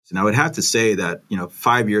And I would have to say that,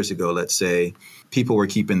 5 years ago, let's say, people were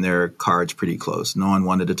keeping their cards pretty close. No one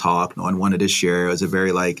wanted to talk. No one wanted to share. It was a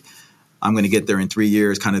very I'm going to get there in 3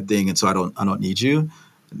 years kind of thing. And so I don't need you.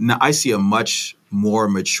 Now I see a much more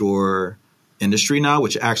mature industry now,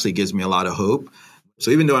 which actually gives me a lot of hope.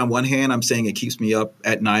 So even though on one hand, I'm saying it keeps me up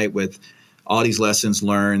at night with all these lessons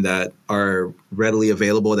learned that are readily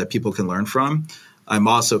available that people can learn from, I'm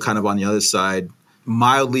also kind of on the other side,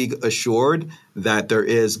 mildly assured that there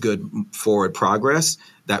is good forward progress,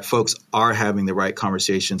 that folks are having the right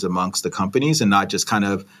conversations amongst the companies and not just kind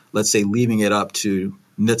of, let's say, leaving it up to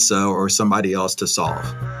NHTSA or somebody else to solve.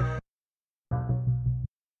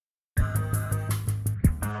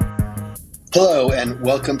 Hello, and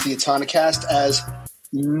welcome to the Autonocast. As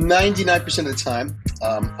 99% of the time,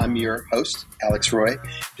 I'm your host, Alex Roy,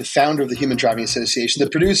 the founder of the Human Driving Association, the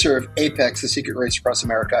producer of Apex, the Secret Race Across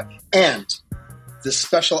America, and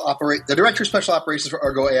the Director of Special Operations for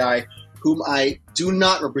Argo AI, whom I do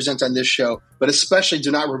not represent on this show, but especially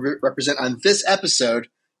do not represent on this episode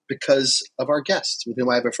because of our guest, with whom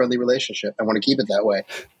I have a friendly relationship. I want to keep it that way.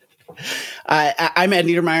 I'm Ed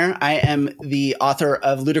Niedermeyer. I am the author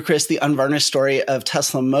of Ludicrous, the Unvarnished Story of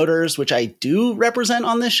Tesla Motors, which I do represent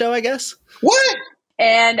on this show, I guess. What?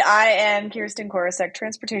 And I am Kirsten Korosek,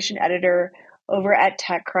 transportation editor over at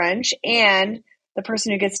TechCrunch, and the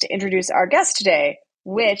person who gets to introduce our guest today,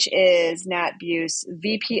 which is Nat Buse,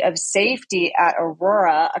 VP of Safety at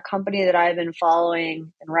Aurora, a company that I've been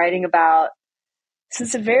following and writing about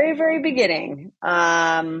since the very, very beginning,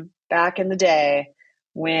 back in the day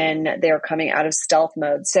when they were coming out of stealth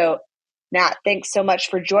mode. So, Nat, thanks so much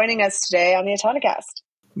for joining us today on the Autonocast.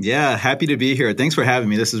 Yeah, happy to be here. Thanks for having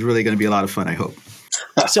me. This is really going to be a lot of fun, I hope.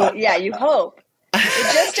 So, yeah, you hope.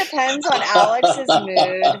 It just depends on Alex's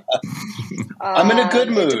mood. I'm in a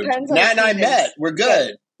good mood. Nat and I met. We're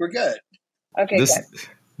good. We're good. Okay, good.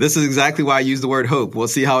 This is exactly why I use the word hope. We'll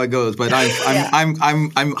see how it goes, but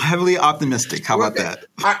I'm heavily optimistic. How about that?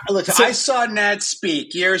 I saw Nat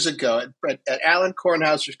speak years ago at Alan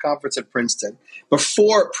Kornhauser's conference at Princeton,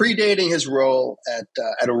 predating his role at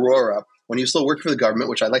Aurora when he was still working for the government,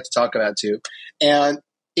 which I'd like to talk about too. And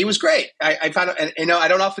he was great. I found, and I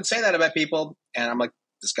don't often say that about people, and I'm like,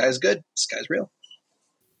 this guy's good. This guy's real.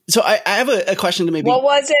 So I have a question to maybe. What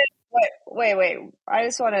was it? Wait. I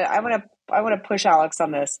want to push Alex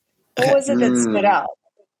on this. What was it that stood out?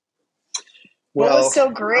 What was so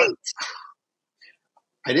great?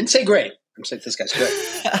 I didn't say great. I'm saying this guy's good.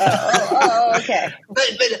 Okay. But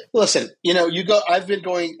listen, I've been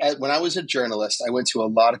going, when I was a journalist, I went to a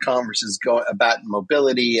lot of conferences about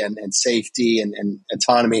mobility and safety and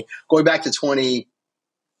autonomy, going back to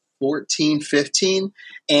 2014, 15.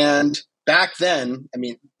 And back then,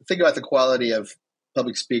 think about the quality of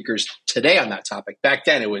public speakers today on that topic. Back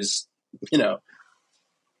then, it was, it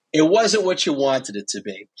wasn't what you wanted it to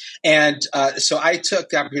be. And so I took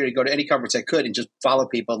the opportunity to go to any conference I could and just follow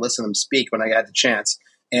people, listen to them speak when I had the chance.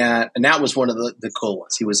 And that was one of the cool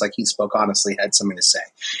ones. He spoke honestly, had something to say.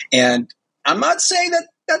 And I'm not saying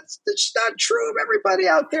that's not true of everybody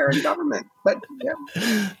out there in government, but yeah,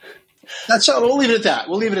 that's all. We'll leave it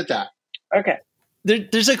at that. Okay.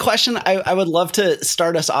 There's a question I would love to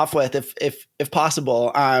start us off with, if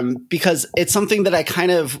possible, because it's something that I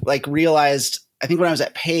kind of realized, I think when I was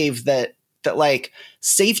at PAVE, that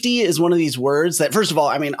safety is one of these words that, first of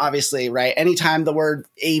all, obviously, right, anytime the word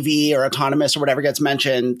AV or autonomous or whatever gets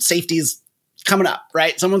mentioned, safety's coming up,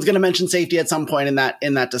 right? Someone's going to mention safety at some point in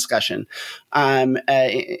that discussion,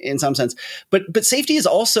 in some sense. But safety is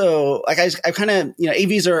also I kind of,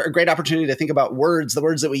 AVs are a great opportunity to think about the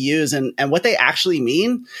words that we use and what they actually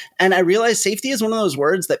mean. And I realized safety is one of those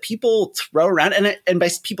words that people throw around, and by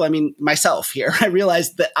people, I mean myself here. I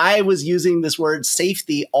realized that I was using this word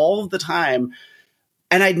safety all of the time,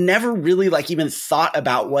 and I'd never really even thought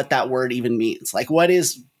about what that word even means.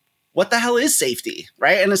 What the hell is safety,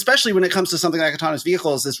 right? And especially when it comes to something like autonomous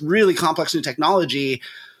vehicles, this really complex new technology,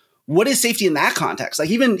 what is safety in that context?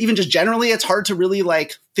 Even just generally, it's hard to really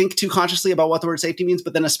think too consciously about what the word safety means.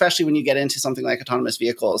 But then especially when you get into something like autonomous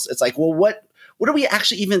vehicles, it's what are we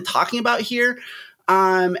actually even talking about here?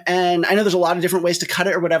 And I know there's a lot of different ways to cut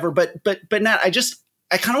it or whatever, but Nat,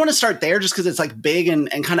 I kind of want to start there just because it's big and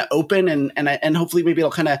kind of open and hopefully maybe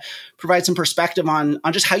it'll kind of provide some perspective on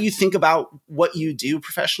just how you think about what you do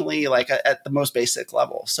professionally, at the most basic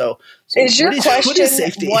level. So is your question, what is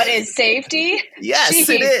safety? What is safety? Yes,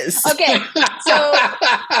 Jeez. It is. Okay. So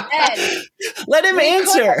Ed, let him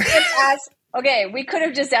answer. We could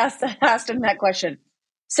have just asked him that question.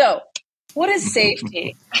 So what is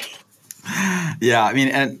safety? Yeah,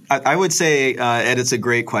 and I would say, Ed, it's a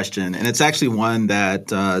great question. And it's actually one that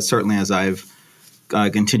certainly as I've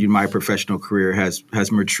continued my professional career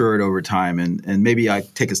has matured over time. And maybe I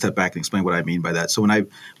take a step back and explain what I mean by that. So when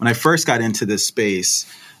I first got into this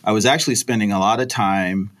space, I was actually spending a lot of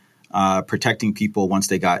time protecting people once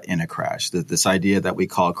they got in a crash. This idea that we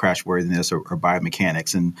call crash worthiness or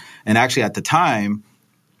biomechanics. And actually at the time,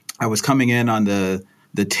 I was coming in on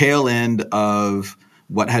the tail end of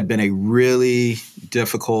what had been a really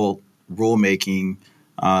difficult rulemaking,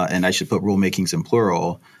 and I should put rulemakings in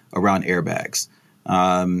plural, around airbags.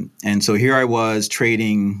 And so here I was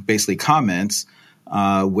trading basically comments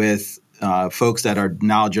with folks that are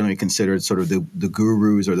now generally considered sort of the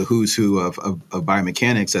gurus or the who's who of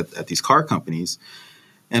biomechanics at these car companies.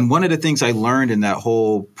 And one of the things I learned in that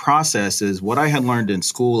whole process is what I had learned in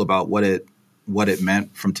school about what it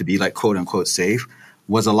meant to be like quote unquote safe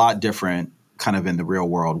was a lot different kind of in the real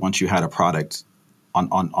world once you had a product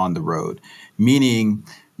on the road. Meaning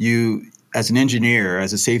you, as an engineer,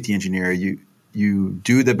 as a safety engineer, you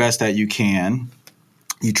do the best that you can.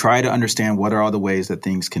 You try to understand what are all the ways that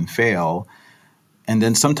things can fail. And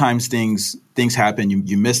then sometimes things happen,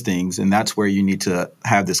 you miss things, and that's where you need to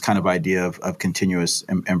have this kind of idea of continuous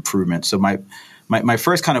improvement. So my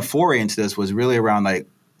first kind of foray into this was really around like,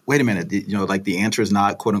 wait a minute, like the answer is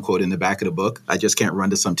not quote unquote in the back of the book. I just can't run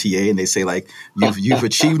to some TA and they say like, you've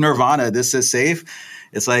achieved nirvana, this is safe.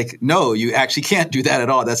 It's like, no, you actually can't do that at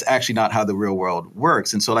all. That's actually not how the real world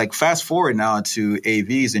works. And so like fast forward now to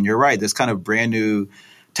AVs, and you're right, this kind of brand new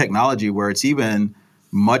technology where it's even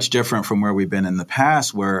much different from where we've been in the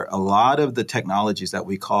past, where a lot of the technologies that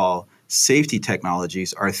we call safety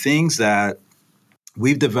technologies are things that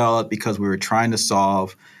we've developed because we were trying to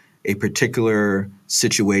solve a particular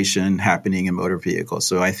situation happening in motor vehicles.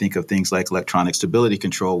 So I think of things like electronic stability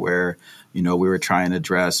control, where, we were trying to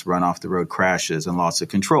address run off the road crashes and loss of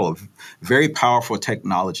control. Very powerful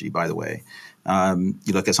technology, by the way.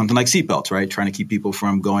 You look at something like seatbelts, right? Trying to keep people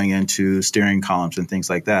from going into steering columns and things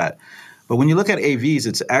like that. But when you look at AVs,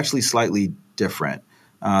 it's actually slightly different.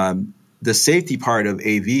 The safety part of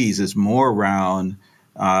AVs is more around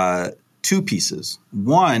two pieces.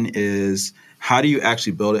 One is, how do you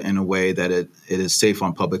actually build it in a way that it is safe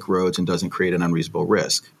on public roads and doesn't create an unreasonable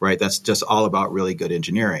risk, right? That's just all about really good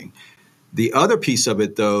engineering. The other piece of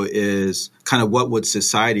it, though, is kind of what would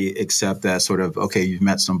society accept as sort of, okay, you've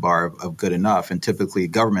met some bar of good enough. And typically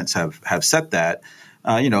governments have set that,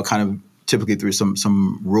 kind of typically through some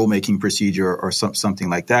rulemaking procedure or something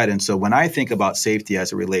like that. And so when I think about safety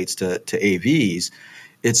as it relates to AVs,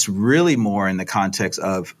 it's really more in the context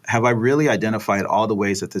of, have I really identified all the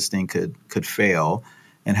ways that this thing could fail?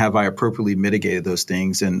 And have I appropriately mitigated those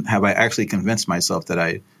things? And have I actually convinced myself that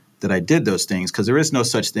I did those things? Because there is no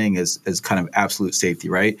such thing as kind of absolute safety,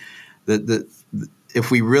 right?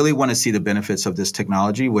 If we really want to see the benefits of this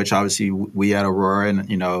technology, which obviously we at Aurora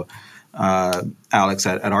and, Alex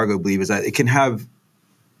at Argo believe, is that it can have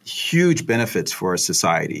huge benefits for a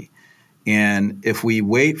society. And if we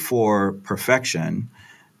wait for perfection,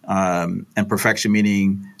 and perfection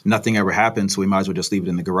meaning nothing ever happens, so we might as well just leave it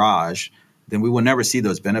in the garage, then we will never see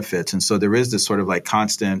those benefits. And so there is this sort of like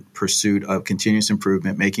constant pursuit of continuous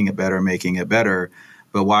improvement, making it better.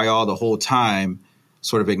 But while all the whole time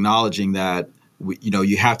sort of acknowledging that,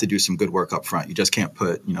 you have to do some good work up front. You just can't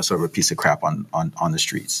put, sort of a piece of crap on the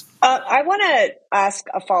streets. I want to ask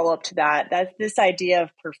a follow-up to that. That's this idea of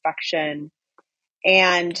perfection.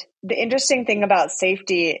 And the interesting thing about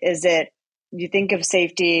safety is you think of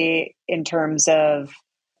safety in terms of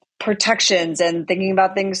protections and thinking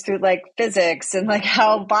about things through like physics and like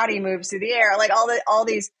how body moves through the air, like all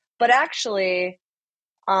these, but actually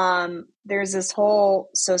there's this whole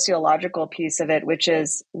sociological piece of it, which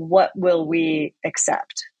is what will we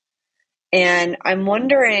accept? And I'm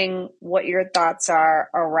wondering what your thoughts are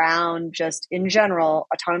around just in general,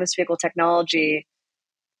 autonomous vehicle technology.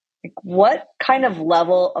 Like what kind of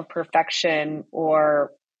level of perfection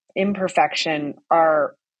or imperfection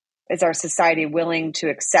is our society willing to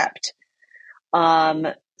accept?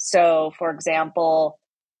 So, for example,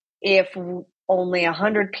 if only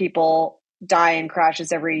 100 people die in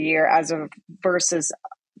crashes every year versus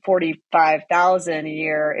 45,000 a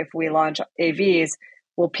year if we launch AVs,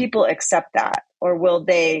 will people accept that? Or will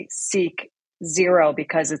they seek zero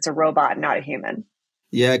because it's a robot, not a human?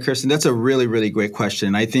 Yeah, Kirsten, that's a really, really great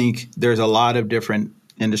question. I think there's a lot of different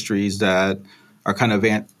industries that are kind of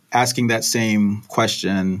asking that same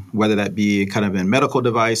question, whether that be kind of in medical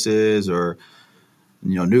devices or,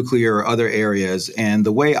 nuclear or other areas. And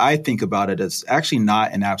the way I think about it is actually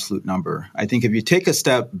not an absolute number. I think if you take a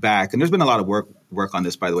step back, and there's been a lot of work on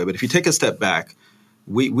this, by the way, but if you take a step back,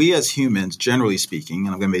 we as humans, generally speaking,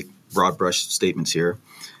 and I'm going to make broad brush statements here,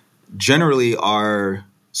 generally are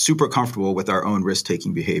super comfortable with our own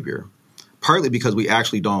risk-taking behavior, partly because we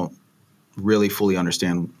actually don't really fully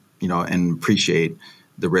understand, and appreciate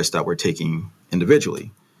the risk that we're taking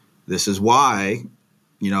individually. This is why,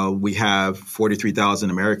 we have 43,000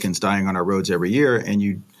 Americans dying on our roads every year, and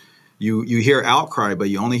you hear outcry, but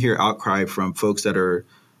you only hear outcry from folks that are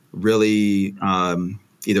really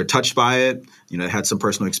either touched by it, had some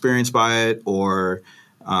personal experience by it, or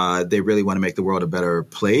they really want to make the world a better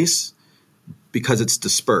place, because it's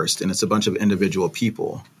dispersed and it's a bunch of individual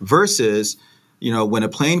people versus, when a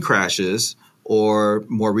plane crashes, or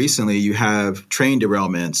more recently you have train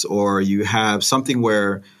derailments, or you have something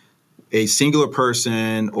where a singular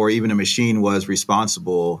person or even a machine was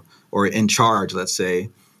responsible or in charge, let's say,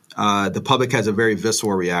 the public has a very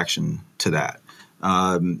visceral reaction to that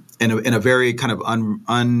in a very kind of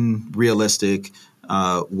unrealistic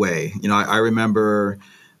way. I remember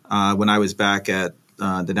when I was back at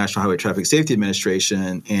the National Highway Traffic Safety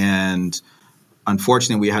Administration, and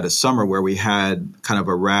unfortunately, we had a summer where we had kind of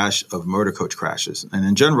a rash of motor coach crashes. And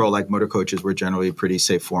in general, like, motor coaches were generally a pretty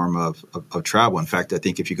safe form of travel. In fact, I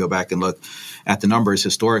think if you go back and look at the numbers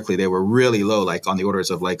historically, they were really low, like on the orders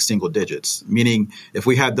of like single digits, meaning if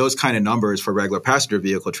we had those kind of numbers for regular passenger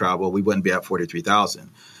vehicle travel, we wouldn't be at 43,000.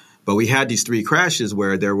 But we had these 3 crashes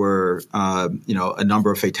where there were, a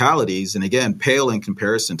number of fatalities, and again, pale in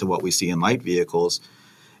comparison to what we see in light vehicles.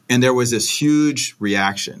 And there was this huge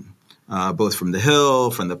reaction, both from the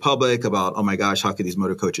Hill, from the public, about, oh my gosh, how could these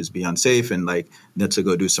motor coaches be unsafe? And like, let's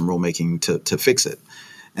go do some rulemaking to fix it.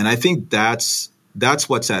 And I think that's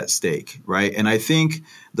what's at stake, right? And I think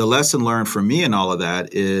the lesson learned for me in all of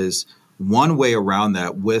that is one way around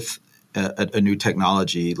that with a new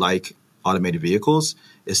technology like automated vehicles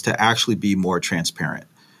is to actually be more transparent,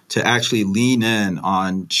 to actually lean in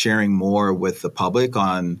on sharing more with the public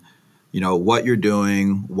on, what you're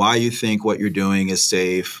doing, why you think what you're doing is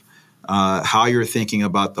safe, how you're thinking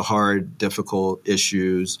about the hard, difficult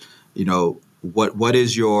issues, what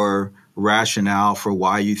is your rationale for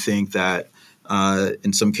why you think that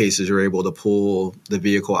in some cases you're able to pull the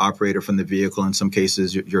vehicle operator from the vehicle, in some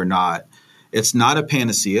cases you're not. It's not a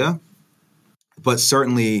panacea, but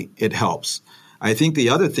certainly it helps. I think the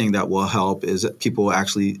other thing that will help is people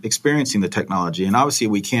actually experiencing the technology. And obviously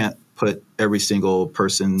we can't put every single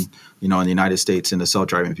person, in the United States in a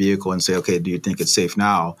self-driving vehicle and say, okay, do you think it's safe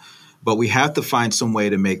now? But we have to find some way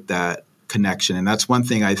to make that connection. And that's one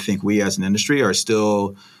thing I think we as an industry are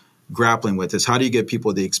still grappling with, is how do you get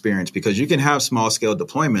people the experience? Because you can have small scale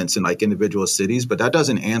deployments in like individual cities, but that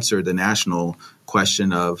doesn't answer the national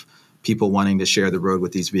question of people wanting to share the road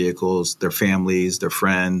with these vehicles, their families, their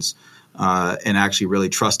friends, and actually really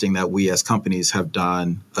trusting that we as companies have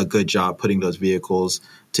done a good job putting those vehicles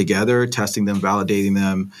together, testing them, validating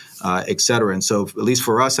them, et cetera. And so at least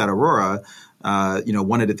for us at Aurora,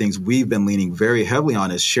 one of the things we've been leaning very heavily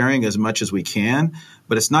on is sharing as much as we can,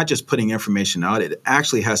 but it's not just putting information out. It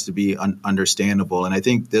actually has to be understandable. And I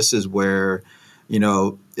think this is where,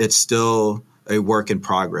 it's still a work in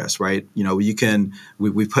progress, right?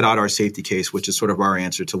 We put out our safety case, which is sort of our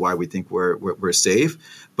answer to why we think we're safe,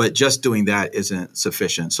 but just doing that isn't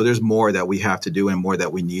sufficient. So there's more that we have to do and more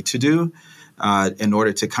that we need to do in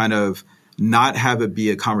order to kind of not have it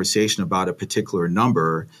be a conversation about a particular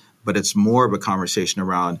number, but it's more of a conversation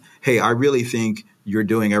around, hey, I really think you're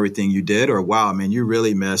doing everything you did, or wow, man, you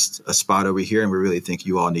really missed a spot over here, and we really think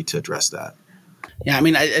you all need to address that. Yeah, I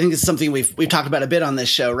mean, I think it's something we've talked about a bit on this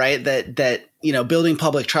show, right? That building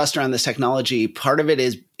public trust around this technology, part of it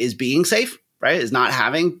is being safe, right? Is not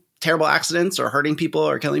having terrible accidents or hurting people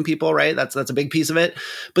or killing people, right? That's a big piece of it.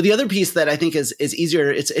 But the other piece that I think is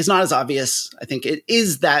easier, it's not as obvious, I think, it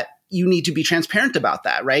is that you need to be transparent about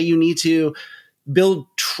that, right? You need to build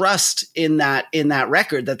trust in that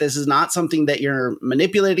record, that this is not something that you're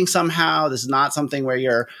manipulating somehow. This is not something where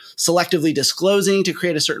you're selectively disclosing to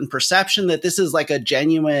create a certain perception, that this is like a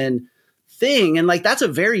genuine thing. And like, that's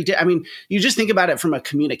you just think about it from a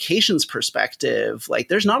communications perspective, like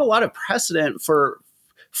there's not a lot of precedent for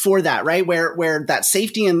that, right? Where that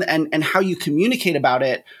safety and how you communicate about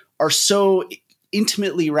it are so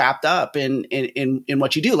intimately wrapped up in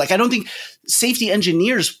what you do. Like, I don't think safety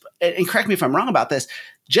engineers, and correct me if I'm wrong about this,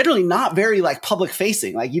 generally not very like public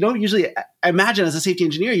facing. Like, you don't usually imagine as a safety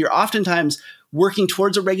engineer, you're oftentimes working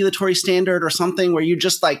towards a regulatory standard or something where you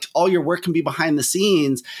just like all your work can be behind the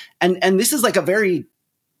scenes. And this is like a very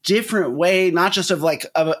different way, not just of like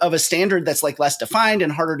of a standard that's like less defined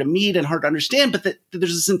and harder to meet and hard to understand, but that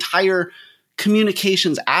there's this entire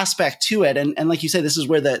communications aspect to it. And like you say, this is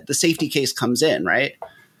where the safety case comes in, right?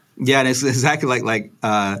 Yeah, and it's exactly like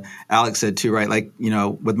Alex said too, right? Like,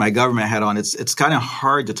 with my government hat on, it's kind of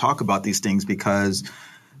hard to talk about these things because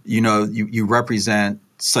you represent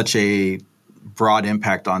such a broad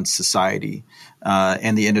impact on society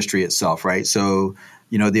and the industry itself, right? So,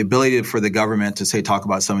 the ability for the government to talk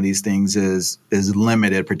about some of these things is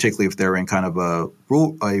limited, particularly if they're in kind of a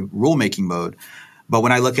rulemaking mode. But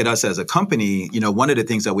when I look at us as a company, one of the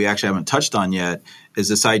things that we actually haven't touched on yet is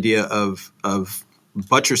this idea of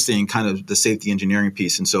buttressing kind of the safety engineering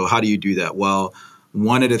piece. And so how do you do that? Well,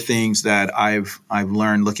 one of the things that I've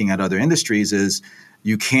learned looking at other industries is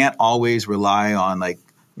you can't always rely on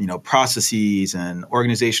processes and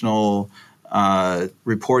organizational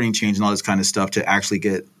reporting change and all this kind of stuff to actually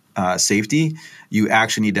get safety. You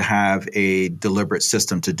actually need to have a deliberate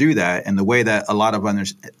system to do that. And the way that a lot of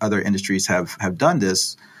other industries have done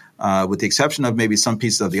this, with the exception of maybe some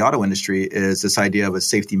pieces of the auto industry, is this idea of a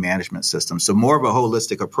safety management system. So more of a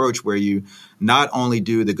holistic approach where you not only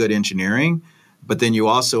do the good engineering, but then you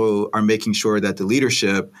also are making sure that the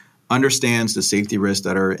leadership understands the safety risks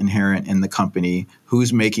that are inherent in the company,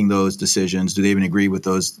 who's making those decisions, do they even agree with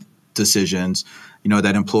those decisions,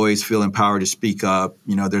 that employees feel empowered to speak up.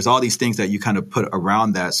 There's all these things that you kind of put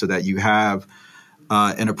around that so that you have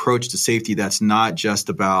an approach to safety that's not just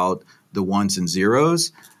about the ones and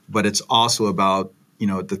zeros, but it's also about,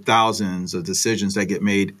 the thousands of decisions that get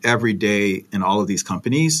made every day in all of these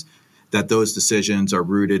companies, that those decisions are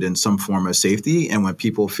rooted in some form of safety. And when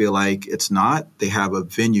people feel like it's not, they have a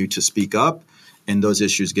venue to speak up and those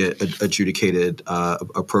issues get adjudicated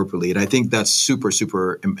appropriately. And I think that's super,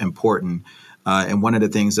 super important. And one of the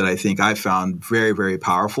things that I think I found very, very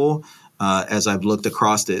powerful as I've looked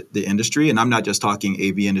across the industry, and I'm not just talking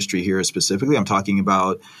AV industry here specifically, I'm talking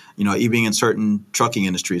about, even in certain trucking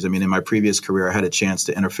industries. I mean, in my previous career, I had a chance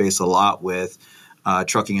to interface a lot with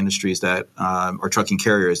trucking industries that or trucking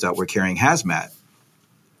carriers that were carrying hazmat.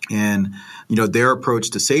 And, their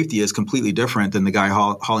approach to safety is completely different than the guy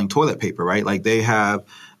hauling toilet paper, right? Like they have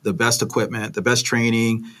the best equipment, the best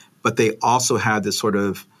training, but they also have this sort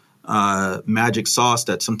of magic sauce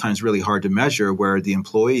that's sometimes really hard to measure, where the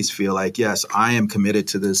employees feel like, yes, I am committed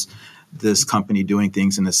to this company doing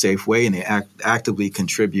things in a safe way, and they actively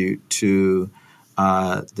contribute to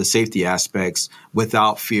the safety aspects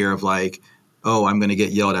without fear of oh, I'm going to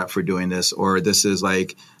get yelled at for doing this, or this is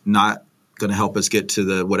not going to help us get to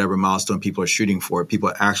the whatever milestone people are shooting for.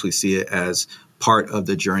 People actually see it as part of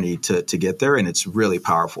the journey to get there, and it's really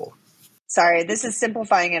powerful. Sorry, this is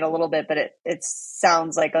simplifying it a little bit, but it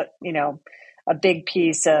sounds like a big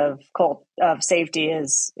piece of safety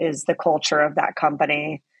is the culture of that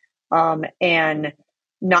company, and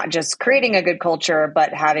not just creating a good culture,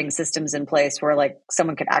 but having systems in place where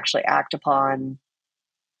someone could actually act upon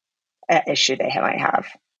an issue they might have.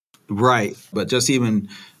 Right, but just even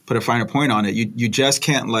put a finer point on it, you just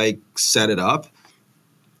can't set it up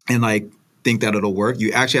and think that it'll work.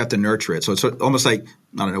 You actually have to nurture it. So it's almost I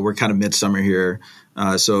don't know, we're kind of midsummer here.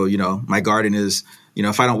 So, my garden is,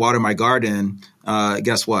 if I don't water my garden,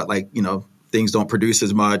 guess what? Things don't produce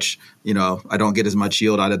as much, I don't get as much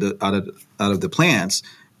yield out of the plants.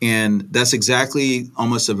 And that's exactly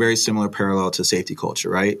almost a very similar parallel to safety culture,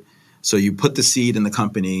 right? So you put the seed in the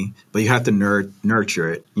company, but you have to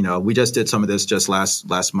nurture it. We just did some of this just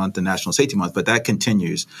last month, the National Safety Month, but that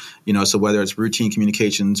continues. So whether it's routine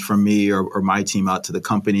communications from me or my team out to the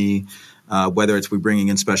company, whether it's we bringing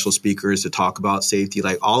in special speakers to talk about safety,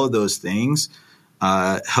 all of those things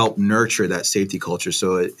help nurture that safety culture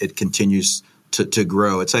so it continues to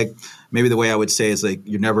grow. It's maybe the way I would say is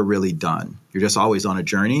you're never really done. You're just always on a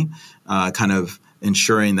journey, kind of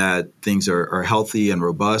ensuring that things are healthy and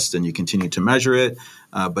robust, and you continue to measure it.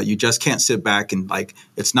 But you just can't sit back and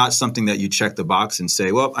it's not something that you check the box and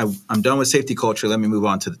say, well, I'm done with safety culture. Let me move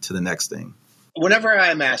on to the next thing. Whenever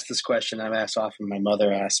I'm asked this question, I'm asked often, my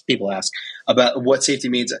mother asks, people ask about what safety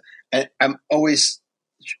means. And I'm always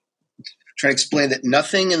trying to explain that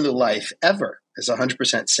nothing in the life ever is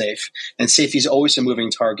 100% safe. And safety is always a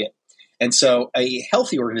moving target. And so a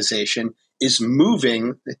healthy organization is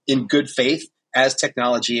moving in good faith as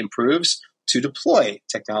technology improves to deploy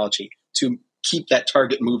technology to keep that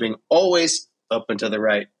target moving always up and to the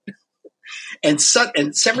right. And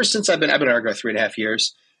ever since I've been at Argo 3.5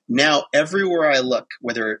 years, now everywhere I look,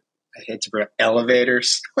 whether I hate to bring up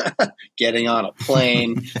elevators, getting on a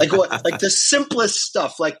plane, the simplest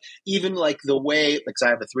stuff, even the way, because I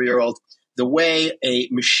have a 3-year-old, the way a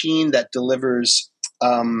machine that delivers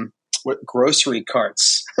grocery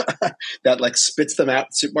carts that spits them out in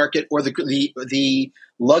the supermarket, or the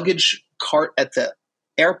luggage cart at the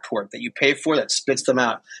airport that you pay for that spits them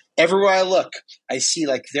out. Everywhere I look, I see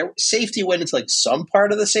their safety went into some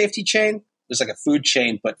part of the safety chain. There's a food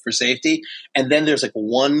chain, but for safety. And then there's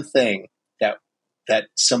one thing that that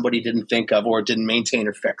somebody didn't think of or didn't maintain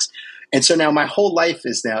or fix. And so now my whole life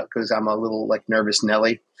is now, because I'm a little like nervous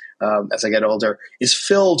Nelly as I get older, is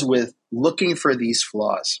filled with looking for these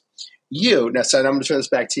flaws. Now, so I'm going to turn this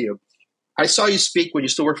back to you. I saw you speak when you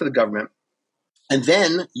still worked for the government. And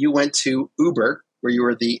then you went to Uber, where you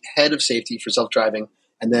were the head of safety for self-driving.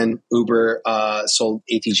 And then Uber sold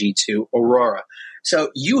ATG to Aurora.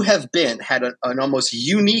 So you have had an almost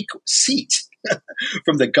unique seat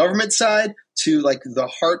from the government side to like the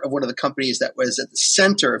heart of one of the companies that was at the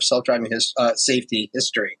center of self-driving safety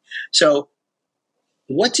history. So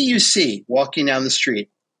what do you see walking down the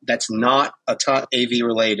street that's not AV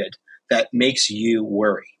related that makes you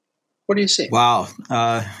worry? What do you see? Wow.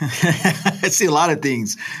 I see a lot of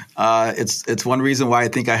things. It's one reason why I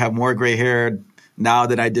think I have more gray hair now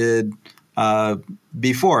than I did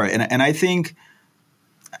before. And I think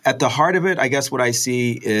at the heart of it, I guess what I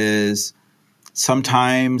see is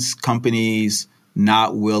sometimes companies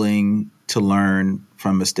not willing to learn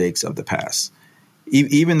from mistakes of the past.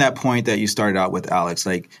 Even that point that you started out with, Alex,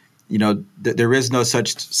 like, there is no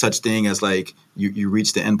such thing as like you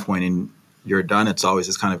reach the end point and you're done. It's always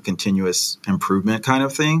this kind of continuous improvement kind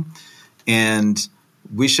of thing. And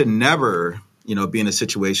we should never, be in a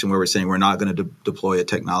situation where we're saying we're not going to deploy a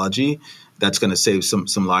technology that's going to save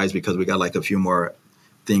some lives because we got like a few more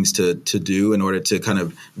things to do in order to kind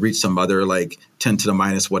of reach some other like 10 to the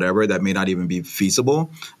minus whatever that may not even be feasible,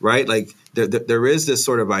 right? Like there is this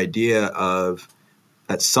sort of idea of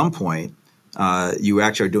at some point you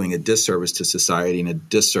actually are doing a disservice to society and a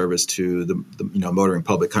disservice to the motoring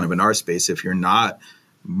public kind of in our space if you're not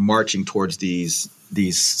marching towards these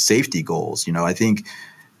safety goals. I think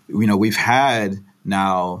we've had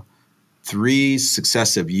now 3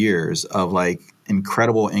 successive years of like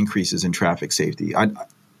incredible increases in traffic safety.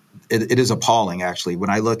 It is appalling, actually. When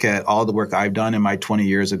I look at all the work I've done in my 20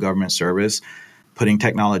 years of government service, putting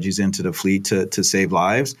technologies into the fleet to save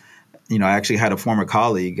lives, I actually had a former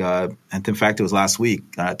colleague, and in fact, it was last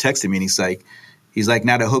week, texted me and he's like,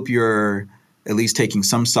 Nat, I hope you're at least taking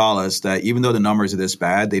some solace that even though the numbers are this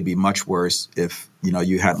bad, they'd be much worse if,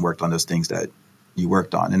 you hadn't worked on those things that you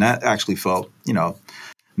worked on. And that actually felt,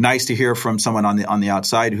 nice to hear from someone on the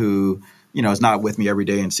outside who, is not with me every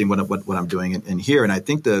day and seeing what I'm doing in here. And I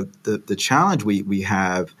think the challenge we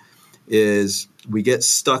have is we get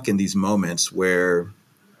stuck in these moments where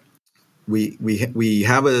we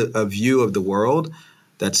have a view of the world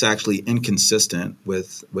that's actually inconsistent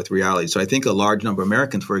with reality. So I think a large number of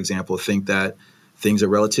Americans, for example, think that things are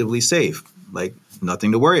relatively safe, like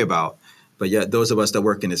nothing to worry about. But yet those of us that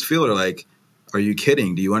work in this field are like, are you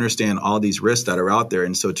kidding? Do you understand all these risks that are out there?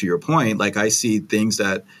 And so to your point, like I see things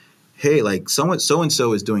that, hey, like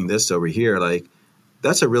so-and-so is doing this over here. Like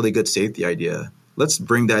that's a really good safety idea. Let's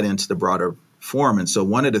bring that into the broader form. And so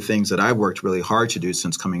one of the things that I've worked really hard to do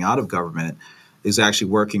since coming out of government is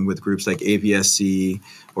actually working with groups like AVSC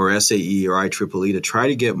or SAE or IEEE to try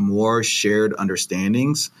to get more shared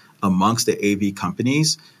understandings amongst the AV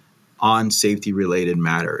companies on safety-related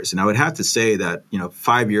matters. And I would have to say that,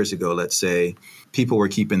 5 years ago, let's say, people were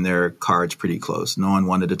keeping their cards pretty close. No one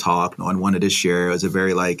wanted to talk. No one wanted to share. It was a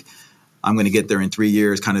very like, I'm going to get there in 3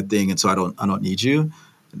 years kind of thing, and so I don't need you.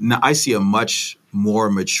 Now I see a much more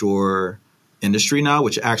mature industry now,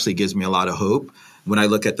 which actually gives me a lot of hope. When I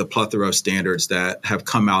look at the plethora of standards that have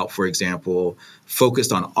come out, for example,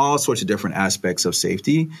 focused on all sorts of different aspects of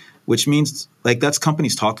safety, which means like that's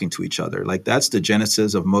companies talking to each other. Like that's the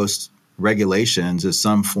genesis of most regulations is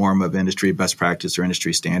some form of industry best practice or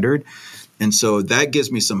industry standard. And so that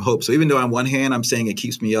gives me some hope. So even though on one hand, I'm saying it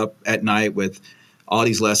keeps me up at night with all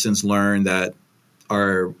these lessons learned that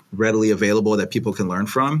are readily available that people can learn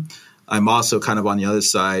from, I'm also kind of on the other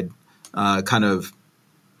side, kind of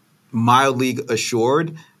mildly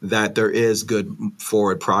assured that there is good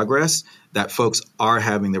forward progress, that folks are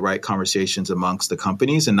having the right conversations amongst the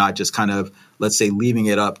companies and not just kind of, let's say, leaving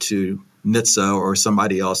it up to NHTSA or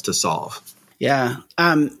somebody else to solve. Yeah.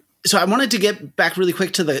 So I wanted to get back really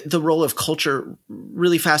quick to the role of culture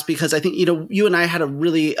really fast, because I think, you and I had a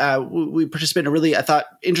really, we participated in a really, I thought,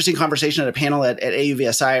 interesting conversation at a panel at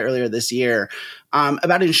AUVSI earlier this year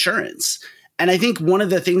about insurance. And I think one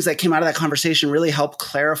of the things that came out of that conversation really helped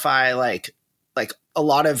clarify like a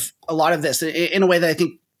lot of this in a way that I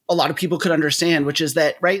think a lot of people could understand, which is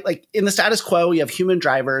that, right, like in the status quo, you have human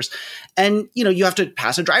drivers and, you have to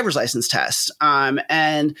pass a driver's license test.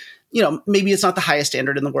 And, maybe it's not the highest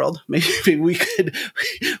standard in the world. Maybe we could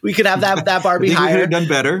have that bar be higher. We could have done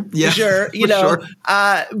better. Yeah, sure. Sure.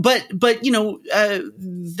 But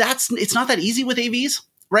it's not that easy with AVs.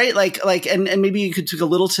 right? And maybe you could talk a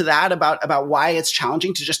little to that about why it's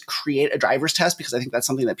challenging to just create a driver's test, because I think that's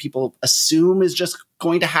something that people assume is just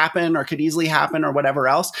going to happen or could easily happen or whatever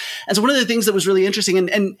else. And so one of the things that was really interesting,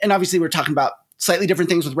 and obviously we're talking about slightly different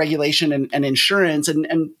things with regulation and insurance,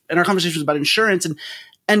 and our conversation was about insurance,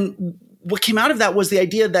 and what came out of that was the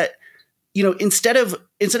idea that, instead of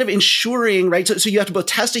insuring, right? So you have to both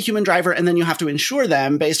test a human driver and then you have to insure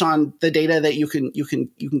them based on the data that you can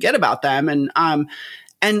get about them. And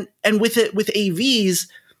with AVs,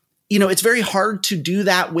 it's very hard to do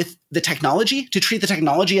that with the technology, to treat the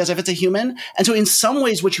technology as if it's a human. And so in some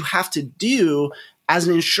ways, what you have to do as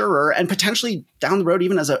an insurer, and potentially down the road,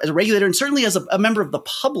 even as a regulator, and certainly as a member of the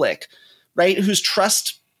public, right, whose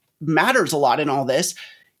trust matters a lot in all this,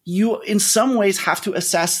 you in some ways have to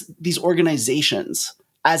assess these organizations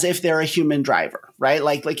as if they're a human driver, right?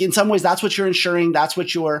 Like in some ways, that's what you're insuring, that's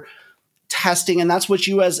what you're testing, and that's what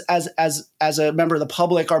you as a member of the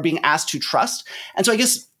public are being asked to trust. And so I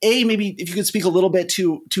guess, maybe if you could speak a little bit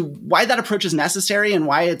to why that approach is necessary and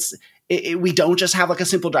why we don't just have like a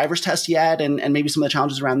simple driver's test yet, and maybe some of the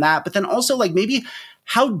challenges around that. But then also like maybe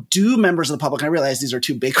how do members of the public, and I realize these are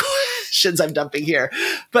two big questions I'm dumping here,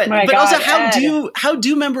 but also how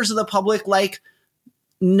do members of the public like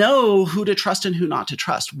know who to trust and who not to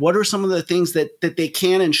trust? What are some of the things that they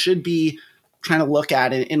can and should be trying to look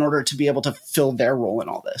at in order to be able to fill their role in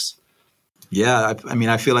all this? Yeah, I mean,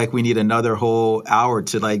 I feel like we need another whole hour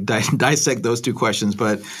to like dissect those two questions,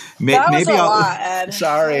 but maybe I'll. Lot, Ed.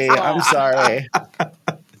 Sorry, I'm sorry.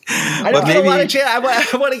 I don't get a lot of chance.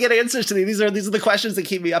 I want to get answers to these. These are the questions that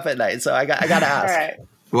keep me up at night. So I got to ask. All right.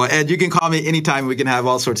 Well, Ed, you can call me anytime. We can have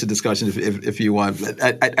all sorts of discussions if you want. But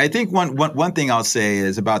I think one thing I'll say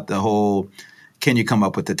is about the whole, can you come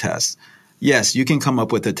up with a test? Yes, you can come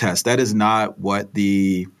up with a test. That is not what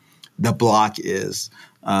the block is.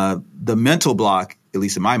 The mental block, at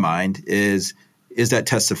least in my mind, is that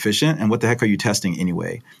test sufficient? And what the heck are you testing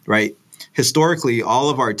anyway, right? Historically, all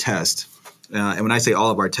of our tests, and when I say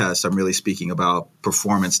all of our tests, I'm really speaking about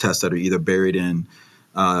performance tests that are either buried in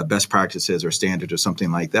best practices or standards or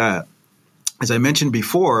something like that. As I mentioned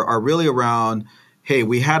before, are really around, hey,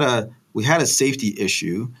 we had a safety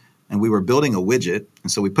issue and we were building a widget.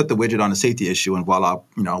 And so we put the widget on a safety issue and voila,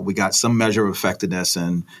 we got some measure of effectiveness,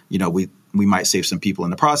 and, we might save some people in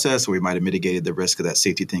the process, or we might have mitigated the risk of that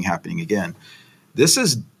safety thing happening again. This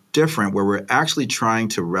is different, where we're actually trying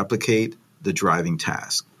to replicate the driving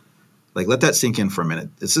task. Like, let that sink in for a minute.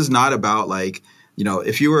 This is not about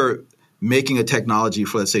if you were making a technology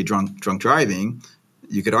for, let's say, drunk driving,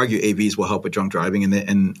 you could argue AVs will help with drunk driving,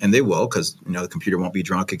 and they will, because the computer won't be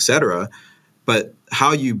drunk, et cetera. But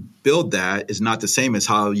how you build that is not the same as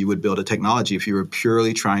how you would build a technology if you were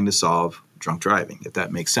purely trying to solve drunk driving, if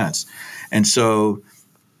that makes sense. And so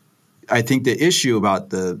I think the issue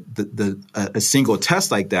about a single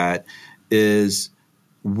test like that is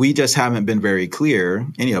we just haven't been very clear,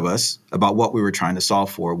 any of us, about what we were trying to solve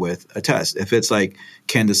for with a test. If it's like,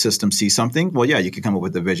 can the system see something? Well, yeah, you could come up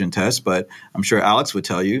with a vision test, but I'm sure Alex would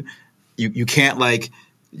tell you, you can't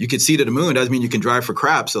you could see to the moon, doesn't mean you can drive for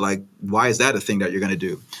crap. So why is that a thing that you're going to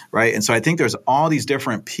do, right? And so I think there's all these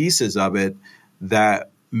different pieces of it that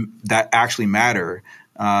actually matter,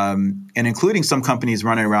 and including some companies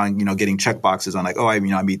running around, getting check boxes on I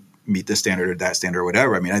meet this standard or that standard or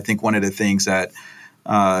whatever. I mean, I think one of the things that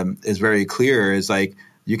is very clear is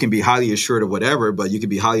you can be highly assured of whatever, but you can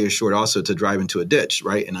be highly assured also to drive into a ditch,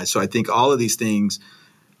 right? And so I think all of these things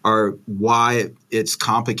are why it's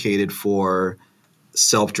complicated for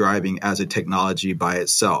self-driving as a technology by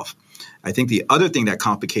itself. I think the other thing that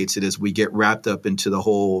complicates it is we get wrapped up into the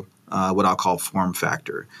whole what I'll call form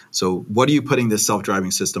factor. So what are you putting this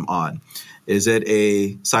self-driving system on? Is it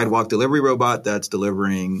a sidewalk delivery robot that's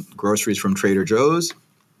delivering groceries from Trader Joe's?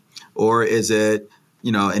 Or is it,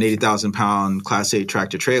 an 80,000-pound Class 8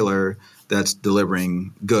 tractor trailer that's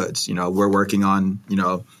delivering goods? We're working on,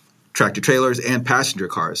 tractor trailers and passenger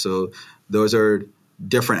cars. So those are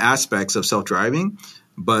different aspects of self-driving.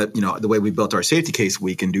 But, the way we built our safety case,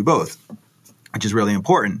 we can do both, which is really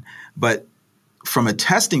important. But from a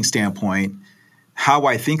testing standpoint, how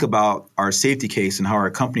I think about our safety case and how our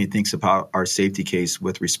company thinks about our safety case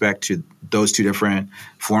with respect to those two different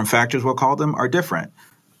form factors, we'll call them, are different.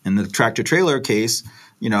 In the tractor trailer case,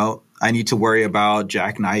 I need to worry about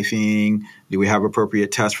jackknifing. Do we have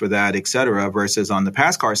appropriate tests for that, et cetera, versus on the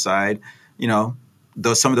pass car side,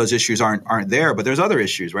 some of those issues aren't there, but there's other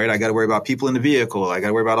issues, right? I got to worry about people in the vehicle. I got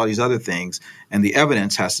to worry about all these other things. And the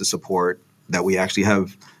evidence has to support that we actually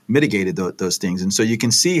have mitigated those things. And so you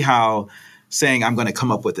can see how saying I'm going to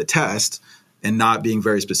come up with a test and not being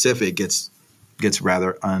very specific gets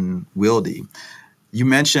rather unwieldy. you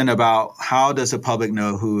mentioned about how does the public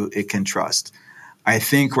know who it can trust? I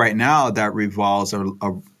think right now that revolves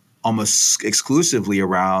almost exclusively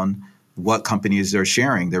around what companies are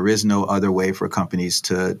sharing. There is no other way for companies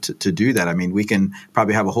to do that. I mean, we can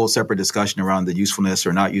probably have a whole separate discussion around the usefulness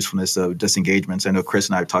or not usefulness of disengagements. I know Chris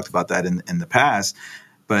and I have talked about that in the past,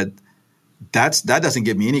 but that doesn't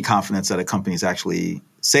give me any confidence that a company is actually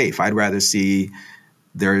safe. I'd rather see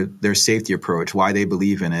their safety approach, why they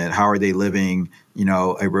believe in it, how are they living,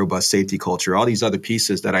 a robust safety culture, all these other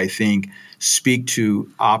pieces that I think speak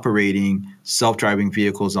to operating self-driving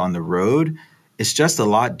vehicles on the road. It's just a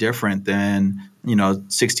lot different than,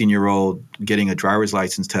 16-year-old getting a driver's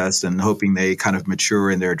license test and hoping they kind of mature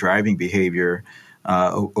in their driving behavior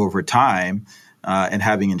over time, and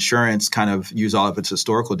having insurance kind of use all of its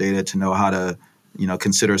historical data to know how to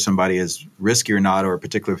consider somebody as risky or not, or a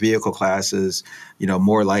particular vehicle class is,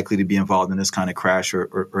 more likely to be involved in this kind of crash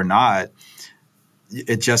or not.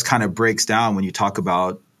 It just kind of breaks down when you talk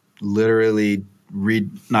about literally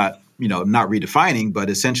not redefining, but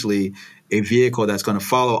essentially a vehicle that's going to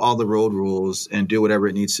follow all the road rules and do whatever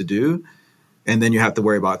it needs to do. And then you have to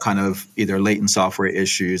worry about kind of either latent software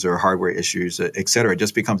issues or hardware issues, et cetera. It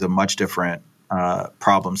just becomes a much different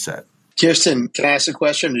problem set. Kirsten, can I ask a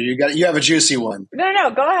question? You have a juicy one.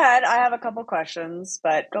 No, go ahead. I have a couple questions,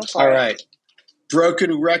 but go for it. All right.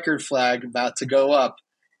 Broken record flag about to go up.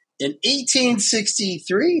 In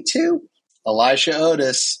 1863, too, Elisha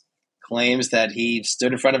Otis claims that he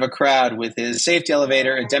stood in front of a crowd with his safety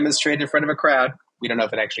elevator and demonstrated in front of a crowd. We don't know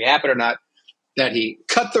if it actually happened or not, that he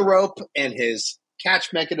cut the rope and his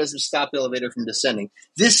catch mechanism stopped the elevator from descending.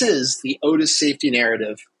 This is the Otis safety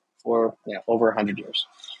narrative for over 100 years.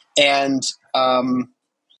 And,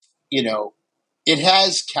 it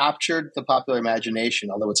has captured the popular imagination,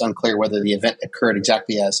 although it's unclear whether the event occurred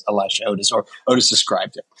exactly as Elisha Otis or Otis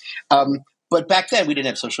described it. But back then, we didn't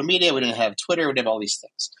have social media, we didn't have Twitter, we didn't have all these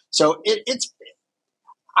things. So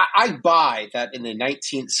I buy that in the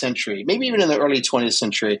 19th century, maybe even in the early 20th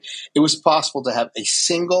century, it was possible to have a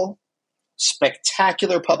single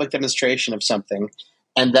spectacular public demonstration of something,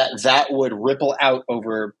 and that would ripple out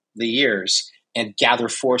over the years and gather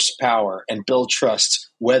force power and build trust,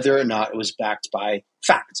 whether or not it was backed by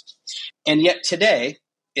fact. And yet today,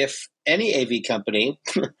 if any AV company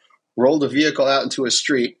rolled a vehicle out into a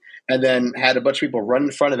street and then had a bunch of people run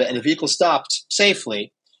in front of it and the vehicle stopped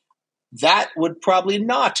safely, that would probably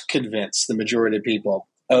not convince the majority of people,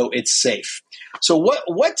 oh, it's safe. So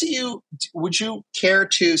would you care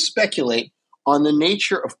to speculate on the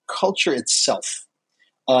nature of culture itself,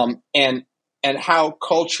 and how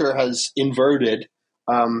culture has inverted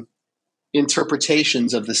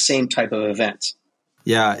interpretations of the same type of event?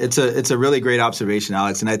 Yeah, it's a really great observation,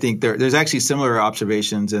 Alex. And I think there's actually similar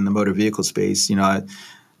observations in the motor vehicle space.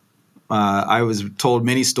 I was told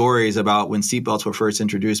many stories about when seatbelts were first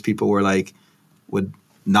introduced, people would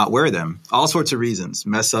not wear them. All sorts of reasons.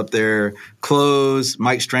 Mess up their clothes,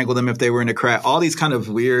 might strangle them if they were in a crash, all these kind of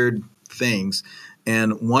weird things.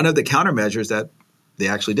 And one of the countermeasures that they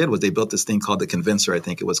actually did was they built this thing called the Convincer, I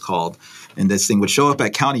think it was called. And this thing would show up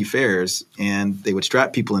at county fairs, and they would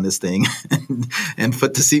strap people in this thing and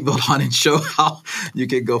put the seatbelt on and show how you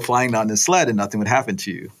could go flying down this sled and nothing would happen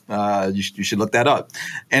to you. You should look that up.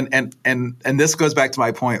 And this goes back to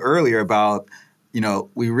my point earlier about,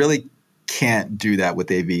 we really can't do that with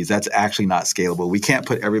AVs. That's actually not scalable. We can't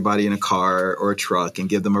put everybody in a car or a truck and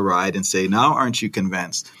give them a ride and say, now aren't you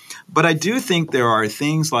convinced? But I do think there are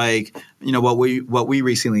things like, what we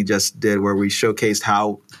recently just did, where we showcased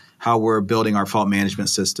how we're building our fault management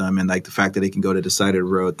system, and like the fact that it can go to the side of the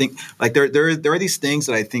road. There are these things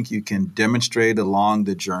that I think you can demonstrate along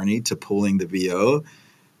the journey to pulling the VO,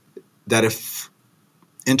 that if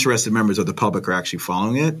interested members of the public are actually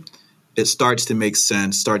following it, it starts to make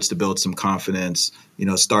sense, starts to build some confidence,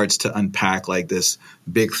 starts to unpack like this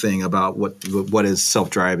big thing about what is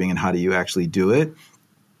self-driving and how do you actually do it.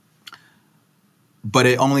 But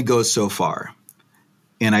it only goes so far.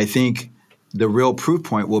 And I think the real proof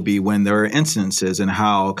point will be when there are instances and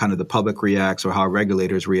how kind of the public reacts or how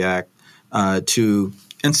regulators react to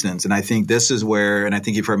incidents. And I think this is where, and I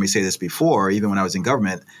think you've heard me say this before, even when I was in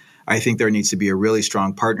government, I think there needs to be a really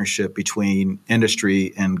strong partnership between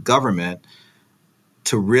industry and government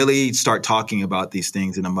to really start talking about these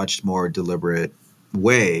things in a much more deliberate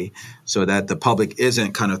way, so that the public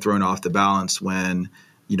isn't kind of thrown off the balance when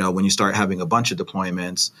you start having a bunch of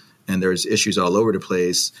deployments and there's issues all over the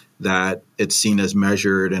place, that it's seen as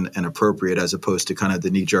measured and appropriate, as opposed to kind of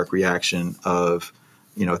the knee-jerk reaction of,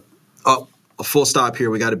 a full stop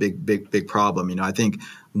here, we got a big problem. I think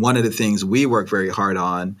one of the things we work very hard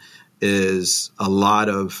on is a lot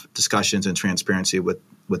of discussions and transparency with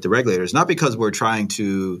the regulators, not because we're trying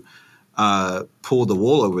to pull the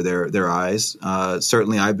wool over their eyes.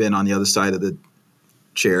 Certainly, I've been on the other side of the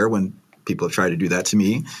chair when people have tried to do that to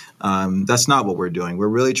me. That's not what we're doing. We're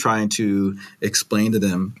really trying to explain to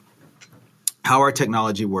them how our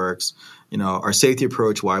technology works, our safety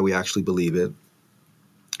approach, why we actually believe it,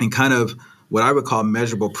 and kind of what I would call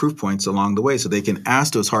measurable proof points along the way, so they can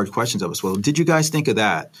ask those hard questions of us. Well, did you guys think of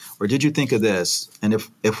that? Or did you think of this? And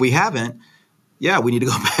if we haven't, we need to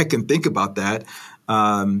go back and think about that.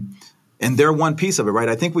 And they're one piece of it, right?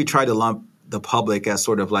 I think we try to lump the public as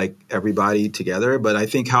sort of like everybody together, but I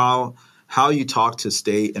think how you talk to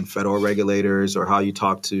state and federal regulators, or how you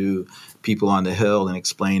talk to people on the Hill and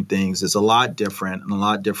explain things, is a lot different and a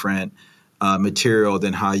lot different material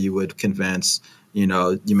than how you would convince, you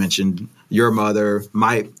mentioned your mother,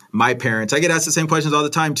 my parents. I get asked the same questions all the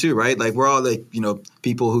time too, right? Like, we're all like,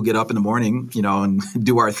 people who get up in the morning, and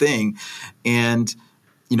do our thing. And,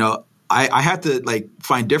 I have to like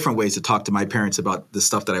find different ways to talk to my parents about the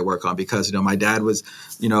stuff that I work on, because, my dad was,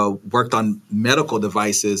 worked on medical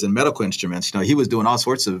devices and medical instruments. He was doing all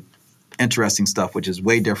sorts of interesting stuff, which is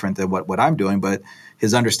way different than what I'm doing. But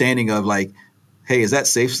his understanding of like, hey, is that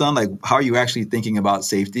safe, son? Like, how are you actually thinking about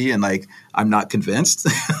safety? And like, I'm not convinced.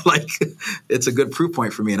 Like, it's a good proof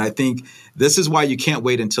point for me. And I think this is why you can't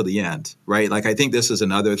wait until the end, right? Like, I think this is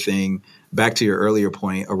another thing, back to your earlier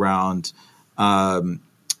point around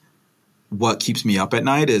what keeps me up at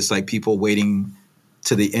night, is like people waiting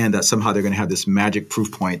to the end that somehow they're going to have this magic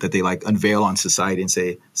proof point that they like unveil on society and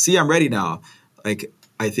say, see, I'm ready now. Like,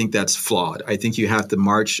 I think that's flawed. I think you have to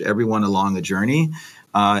march everyone along a journey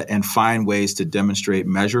and find ways to demonstrate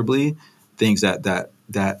measurably things that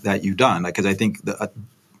you've done. Like, because I think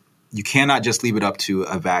you cannot just leave it up to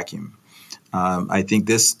a vacuum. I think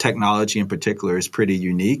this technology in particular is pretty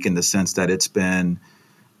unique in the sense that it's been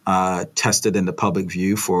tested in the public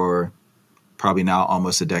view for probably now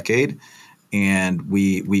almost a decade. And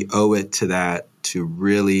we owe it to that to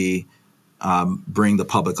really bring the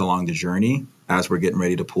public along the journey as we're getting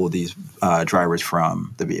ready to pull these drivers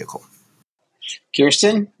from the vehicle.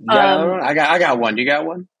 Kirsten, you got another one? I got one. You got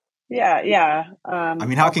one? Yeah. I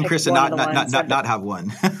mean, how can Kirsten not have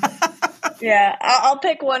one? Yeah, I'll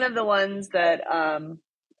pick one of the ones that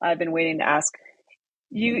I've been waiting to ask.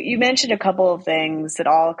 You mentioned a couple of things that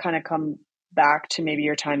all kind of come back to maybe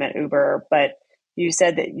your time at Uber, but you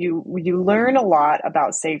said that you learn a lot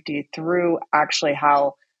about safety through actually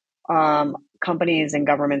how companies and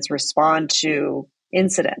governments respond to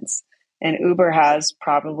incidents. And Uber has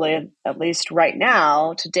probably, at least right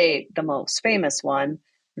now, to date, the most famous one,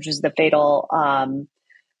 which is the fatal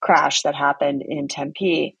crash that happened in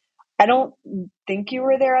Tempe. I don't think you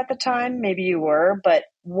were there at the time. Maybe you were, but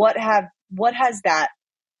what has that,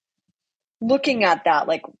 looking at that,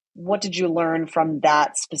 like, what did you learn from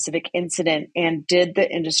that specific incident? And did the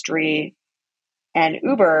industry and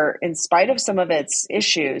Uber, in spite of some of its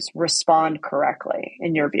issues, respond correctly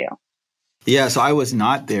in your view? Yeah, so I was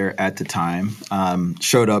not there at the time,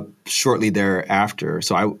 showed up shortly thereafter.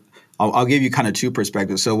 So I'll give you kind of two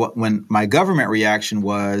perspectives. So when my government reaction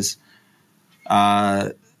was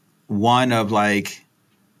one of like,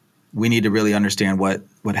 we need to really understand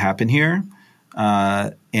what happened here.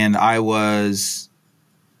 And I was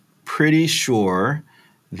pretty sure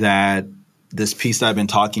that this piece that I've been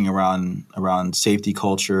talking around safety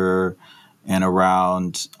culture and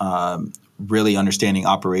around really understanding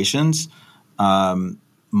operations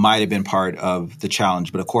might have been part of the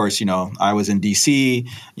challenge. But of course, I was in D.C.,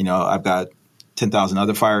 I've got 10,000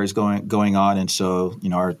 other fires going on. And so,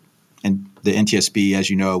 and the NTSB, as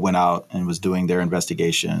you know, went out and was doing their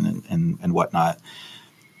investigation and whatnot.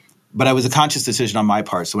 But it was a conscious decision on my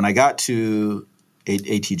part. So when I got to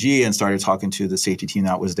ATG and started talking to the safety team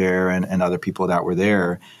that was there and other people that were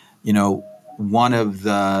there, one of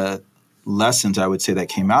the lessons I would say that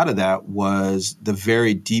came out of that was the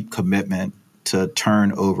very deep commitment to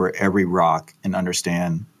turn over every rock and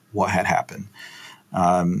understand what had happened.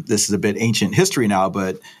 This is a bit ancient history now,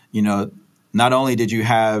 but, not only did you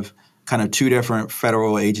have kind of two different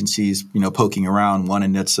federal agencies, poking around, one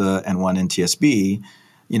in NHTSA and one in NTSB,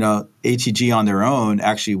 ATG on their own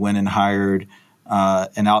actually went and hired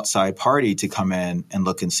an outside party to come in and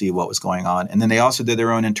look and see what was going on. And then they also did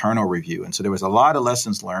their own internal review. And so there was a lot of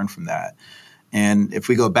lessons learned from that. And if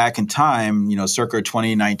we go back in time, circa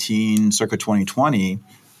 2019, circa 2020,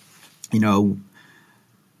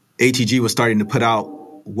 ATG was starting to put out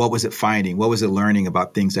what was it finding, what was it learning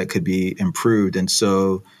about things that could be improved. And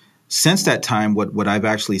so since that time, what I've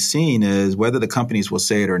actually seen is, whether the companies will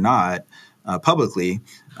say it or not publicly,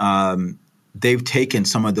 they've taken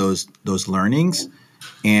some of those learnings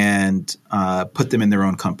and put them in their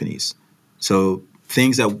own companies. So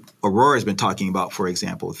things that Aurora has been talking about, for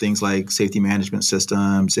example, things like safety management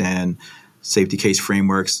systems and safety case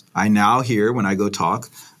frameworks. I now hear when I go talk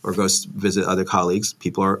or go visit other colleagues,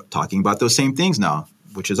 people are talking about those same things now,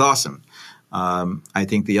 which is awesome. I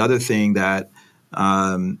think the other thing that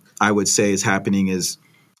I would say is happening is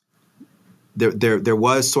there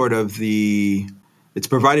was sort of it's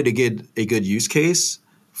provided a good use case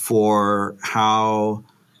for how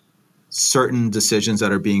certain decisions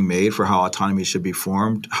that are being made for how autonomy should be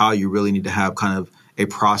formed, how you really need to have kind of a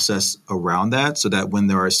process around that so that when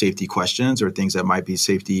there are safety questions or things that might be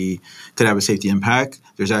could have a safety impact,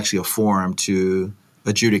 there's actually a forum to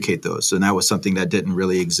adjudicate those. So that was something that didn't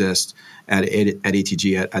really exist at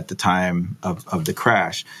ATG at the time of the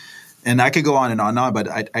crash. And I could go on and on, but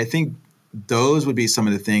I think those would be some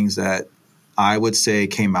of the things that I would say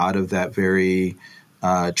came out of that very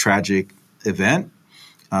tragic event.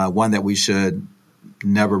 One that we should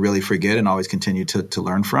never really forget and always continue to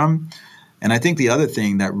learn from. And I think the other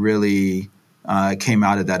thing that really came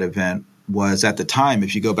out of that event was at the time,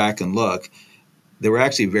 if you go back and look, there were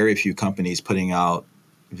actually very few companies putting out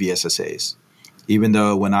VSSAs, even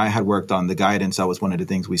though when I had worked on the guidance, that was one of the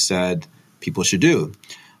things we said people should do.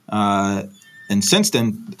 And since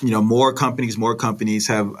then, more companies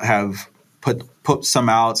have put some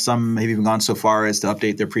out. Some have even gone so far as to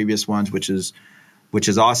update their previous ones, which is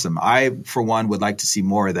awesome. I, for one, would like to see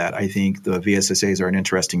more of that. I think the VSSAs are an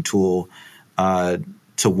interesting tool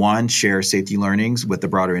to, one, share safety learnings with the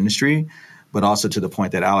broader industry, but also to the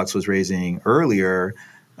point that Alex was raising earlier.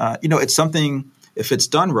 It's something, if it's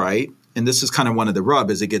done right, and this is kind of one of the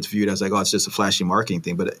rub, is it gets viewed as like, oh, it's just a flashy marketing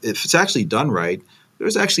thing. But if it's actually done right,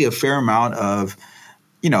 there's actually a fair amount of,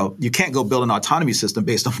 you can't go build an autonomy system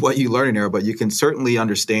based on what you learn in there, but you can certainly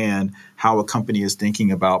understand how a company is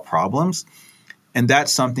thinking about problems. And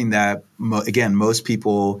that's something that, again, most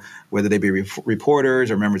people, whether they be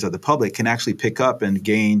reporters or members of the public, can actually pick up and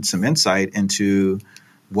gain some insight into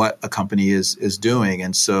what a company is doing.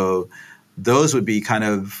 And so those would be kind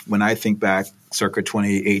of, when I think back circa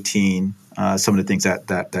 2018, some of the things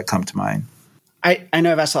that come to mind. I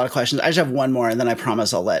know I've asked a lot of questions. I just have one more, and then I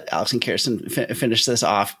promise I'll let Alex and Kirsten finish this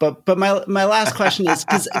off. But my last question is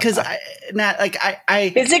because Nat,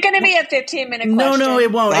 is it going to be a 15-minute question? No,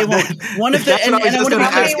 it won't. It won't. One of the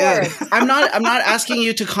I'm not asking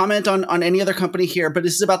you to comment on any other company here, but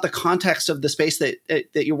this is about the context of the space that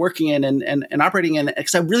you're working in and operating in.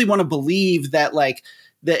 Because I really want to believe that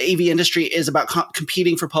the AV industry is about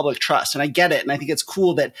competing for public trust. And I get it. And I think it's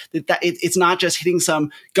cool that it's not just hitting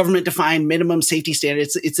some government-defined minimum safety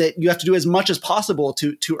standards. It's that you have to do as much as possible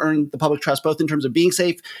to earn the public trust, both in terms of being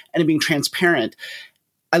safe and being transparent.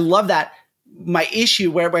 I love that. My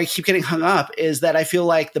issue where I keep getting hung up is that I feel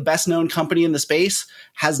like the best known company in the space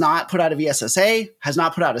has not put out a VSSA, has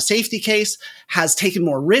not put out a safety case, has taken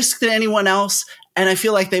more risk than anyone else. And I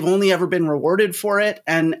feel like they've only ever been rewarded for it.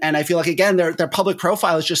 And I feel like, again, their public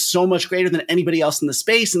profile is just so much greater than anybody else in the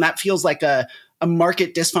space. And that feels like a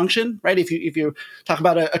market dysfunction, right? If you talk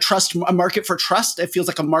about a market for trust, it feels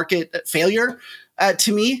like a market failure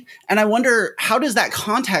to me. And I wonder, how does that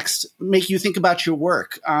context make you think about your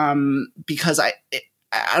work? Because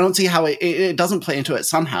I don't see how it doesn't play into it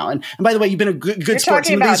somehow. And by the way, you've been a good You're sport.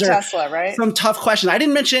 Talking about Tesla, right? Some tough questions. I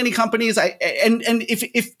didn't mention any companies. And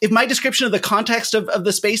if my description of the context of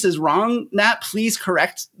the space is wrong, Nat, please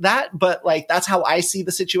correct that. But that's how I see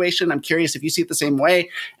the situation. I'm curious if you see it the same way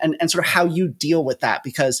and sort of how you deal with that,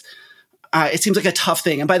 because it seems like a tough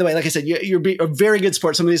thing. And by the way, like I said, you're a very good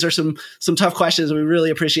sport. Some of these are some tough questions. We really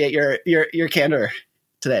appreciate your candor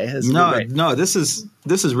today. No, this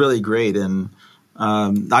is really great. And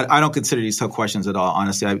I don't consider these tough questions at all.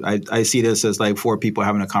 Honestly, I see this as like four people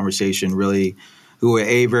having a conversation, really, who are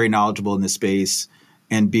A, very knowledgeable in this space,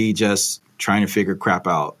 and B, just trying to figure crap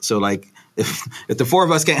out. So if the four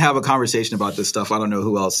of us can't have a conversation about this stuff, I don't know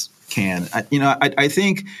who else can. I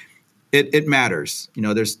think it matters.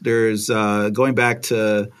 There's going back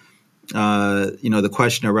to the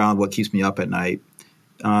question around what keeps me up at night.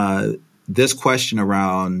 This question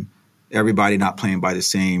around everybody not playing by the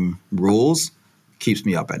same rules keeps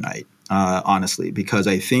me up at night, honestly, because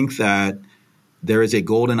I think that there is a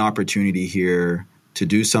golden opportunity here to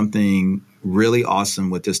do something really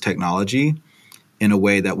awesome with this technology in a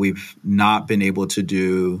way that we've not been able to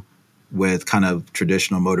do with kind of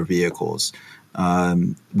traditional motor vehicles.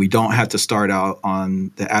 We don't have to start out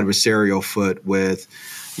on the adversarial foot with,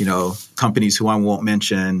 companies who I won't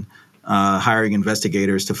mention, hiring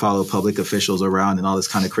investigators to follow public officials around and all this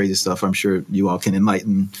kind of crazy stuff. I'm sure you all can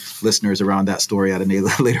enlighten listeners around that story at a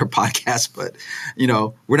later podcast. But,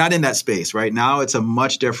 we're not in that space right now. It's a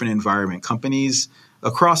much different environment. Companies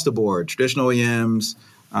across the board, traditional OEMs,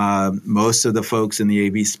 most of the folks in the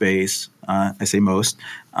AV space, I say most,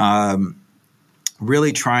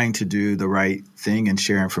 really trying to do the right thing and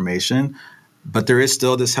share information. But there is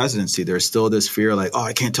still this hesitancy. There's still this fear like, oh,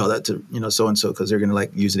 I can't tell that to, so-and-so because they're going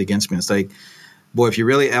to use it against me. And it's like, boy, if you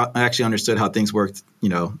really actually understood how things worked,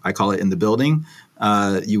 I call it in the building,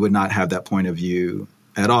 you would not have that point of view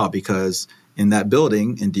at all, because in that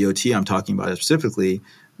building, in DOT, I'm talking about it specifically,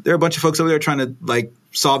 there are a bunch of folks over there trying to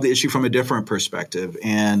solve the issue from a different perspective.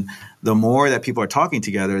 And the more that people are talking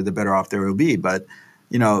together, the better off there will be. But,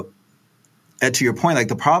 to your point,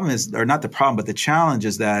 the problem is, or not the problem, but the challenge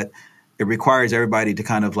is that it requires everybody to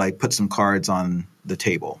kind of put some cards on the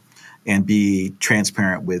table and be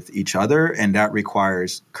transparent with each other. And that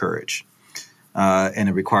requires courage. And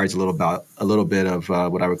it requires a little bit of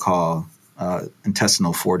what I would call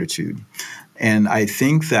intestinal fortitude. And I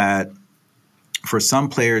think that for some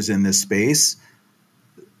players in this space,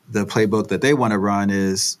 the playbook that they want to run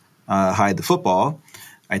is hide the football.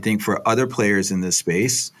 I think for other players in this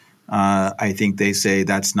space, I think they say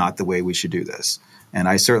that's not the way we should do this. And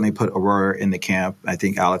I certainly put Aurora in the camp. I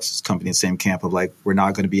think Alex's company in the same camp of we're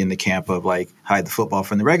not going to be in the camp of hide the football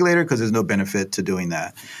from the regulator, because there's no benefit to doing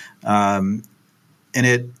that. And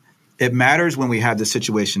it matters when we have this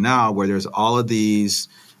situation now where there's all of these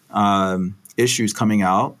issues coming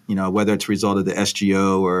out, whether it's a result of the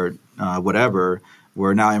SGO or whatever,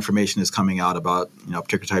 where now information is coming out about,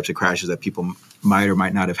 particular types of crashes that people might or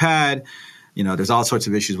might not have had. There's all sorts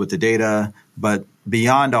of issues with the data. But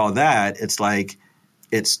beyond all that, it's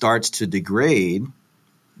it starts to degrade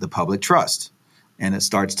the public trust. And it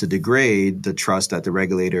starts to degrade the trust that the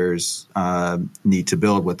regulators need to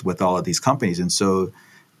build with all of these companies. And so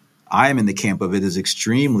I am in the camp of it is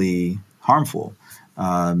extremely harmful.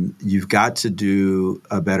 You've got to do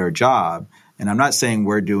a better job. And I'm not saying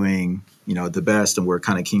we're doing, the best and we're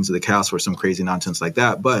kind of kings of the castle or some crazy nonsense like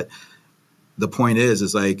that. But the point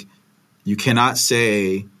is you cannot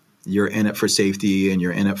say you're in it for safety and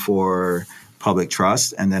you're in it for public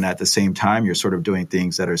trust, and then at the same time you're sort of doing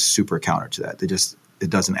things that are super counter to that. It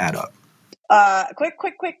doesn't add up.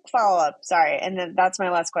 Quick follow-up. Sorry. And then that's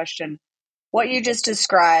my last question. What you just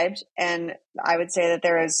described, and I would say that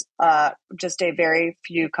there is just a very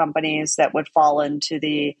few companies that would fall into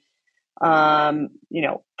the,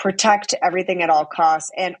 protect everything at all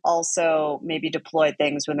costs and also maybe deploy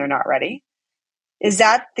things when they're not ready. Is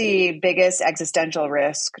that the biggest existential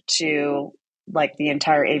risk to the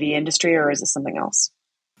entire AV industry, or is it something else?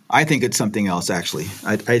 I think it's something else, actually.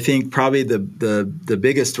 I think probably the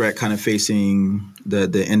biggest threat kind of facing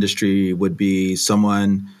the industry would be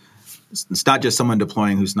someone. It's not just someone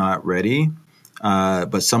deploying who's not ready,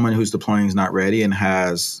 but someone who's deploying who's not ready and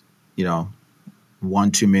has,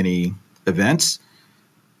 one too many events,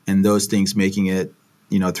 and those things making it,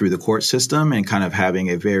 through the court system and kind of having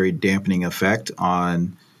a very dampening effect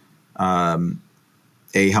on,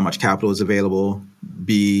 A, how much capital is available,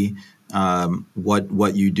 B,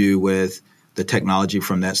 what you do with the technology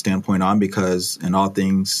from that standpoint on, because in all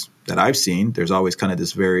things that I've seen, there's always kind of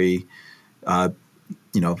this very,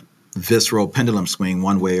 visceral pendulum swing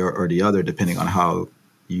one way or the other, depending on how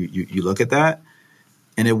you look at that.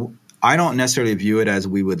 And I don't necessarily view it as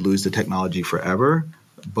we would lose the technology forever,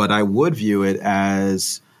 but I would view it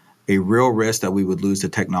as a real risk that we would lose the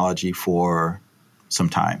technology for some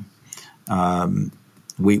time.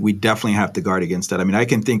 We definitely have to guard against that. I mean, I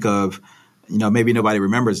can think of, maybe nobody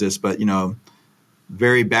remembers this, but,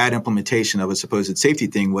 very bad implementation of a supposed safety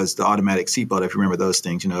thing was the automatic seatbelt. If you remember those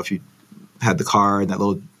things, if you had the car and that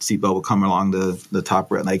little seatbelt would come along the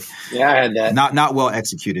top rail, yeah, I had that. Not well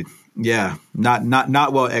executed. Yeah,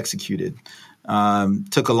 not well executed.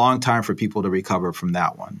 Took a long time for people to recover from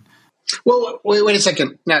that one. Well, wait a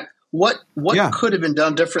second. Now, what could have been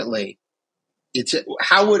done differently?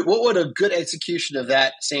 What would a good execution of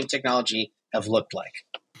that same technology have looked like?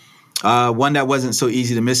 One that wasn't so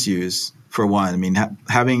easy to misuse, for one. I mean,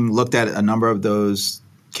 having looked at a number of those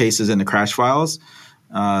cases in the crash files,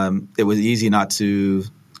 it was easy not to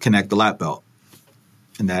connect the lap belt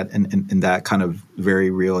in that kind of very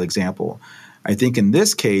real example. I think in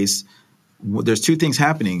this case, there's two things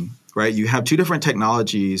happening, right? You have two different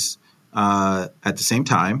technologies at the same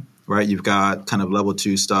time, right? You've got kind of level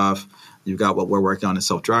 2 stuff. You've got what we're working on in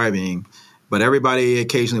self-driving. But everybody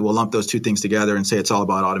occasionally will lump those two things together and say it's all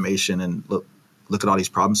about automation and look at all these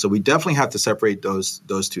problems. So we definitely have to separate those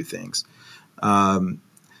two things.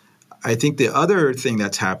 I think the other thing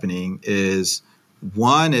that's happening is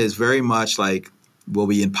one is very much like will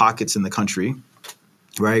be in pockets in the country,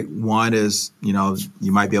 right? One is,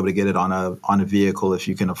 you might be able to get it on a vehicle if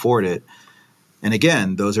you can afford it. And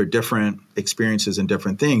again, those are different experiences and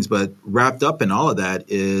different things. But wrapped up in all of that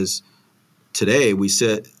is today we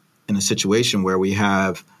sit in a situation where we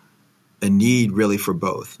have a need really for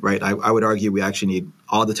both, right? I would argue we actually need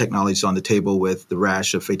all the technologies on the table with the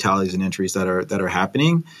rash of fatalities and injuries that are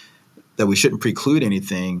happening, that we shouldn't preclude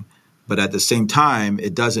anything. But at the same time,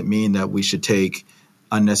 it doesn't mean that we should take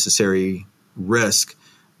unnecessary risk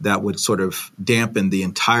that would sort of dampen the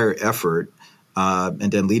entire effort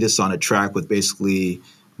and then lead us on a track with basically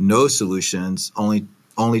no solutions,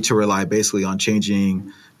 only to rely basically on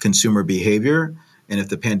changing consumer behavior. And if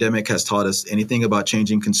the pandemic has taught us anything about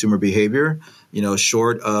changing consumer behavior,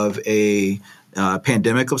 short of a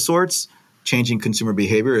pandemic of sorts, changing consumer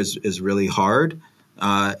behavior is really hard.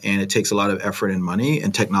 And it takes a lot of effort and money.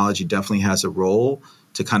 And technology definitely has a role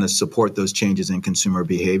to kind of support those changes in consumer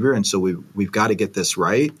behavior. And so we've got to get this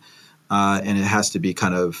right. And it has to be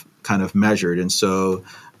kind of measured. And so,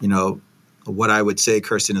 what I would say,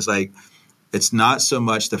 Kirsten, is like, it's not so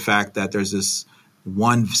much the fact that there's this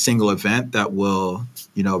one single event that will,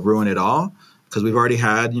 ruin it all, because we've already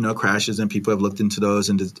had, crashes and people have looked into those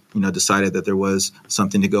and, decided that there was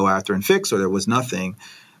something to go after and fix or there was nothing.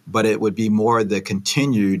 But it would be more the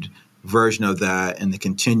continued version of that and the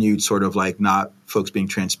continued sort of like not folks being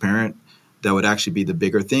transparent that would actually be the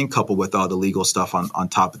bigger thing, coupled with all the legal stuff on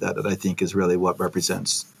top of that I think is really what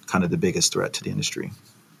represents kind of the biggest threat to the industry.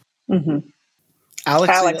 Mm-hmm.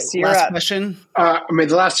 Alex, you're last up. question.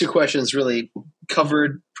 The last two questions really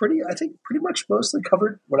covered pretty much mostly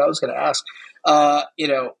covered what I was going to ask. I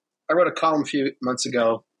wrote a column a few months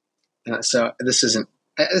ago, so this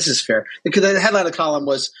is fair. Because the headline of the column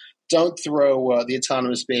was "Don't throw the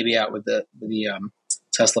autonomous baby out with the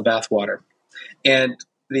Tesla bathwater," and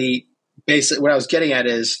the basic what I was getting at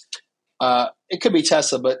is it could be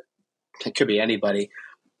Tesla, but it could be anybody.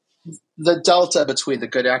 The delta between the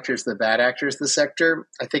good actors and the bad actors in the sector,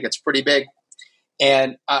 I think it's pretty big.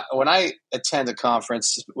 And when I attend a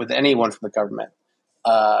conference with anyone from the government,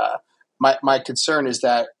 my concern is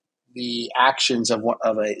that the actions of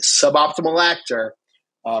a suboptimal actor,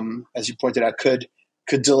 as you pointed out, could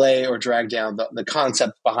delay or drag down the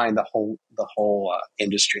concept behind the whole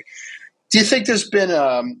industry. Do you think there's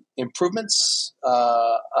been improvements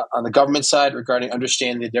on the government side regarding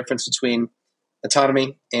understanding the difference between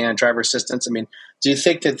autonomy and driver assistance? I mean, do you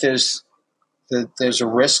think that there's a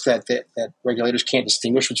risk that regulators can't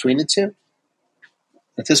distinguish between the two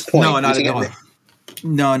at this point? No, not at all.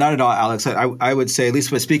 No, not at all, Alex. I would say, at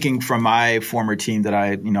least speaking from my former team that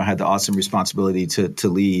I had the awesome responsibility to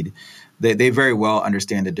lead, they very well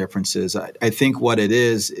understand the differences. I think what it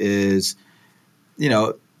is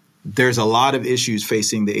there's a lot of issues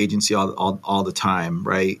facing the agency all the time,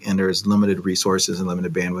 right? And there's limited resources and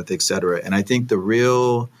limited bandwidth, et cetera. And I think the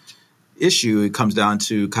real issue, it comes down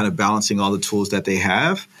to kind of balancing all the tools that they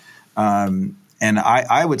have. And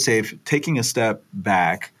I would say, if taking a step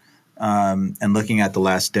back and looking at the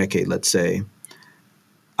last decade, let's say,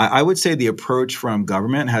 I would say the approach from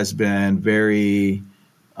government has been very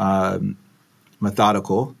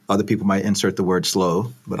methodical. Other people might insert the word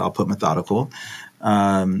slow, but I'll put methodical.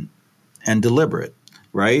 And deliberate,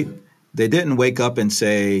 right? They didn't wake up and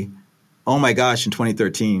say, "Oh my gosh, in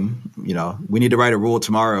 2013, we need to write a rule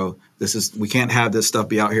tomorrow. We can't have this stuff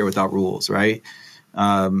be out here without rules," right?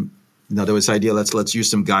 There was this idea, let's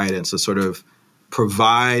use some guidance to sort of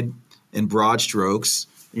provide in broad strokes,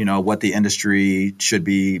 what the industry should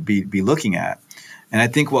be looking at. And I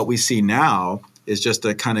think what we see now is just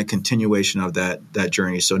a kind of continuation of that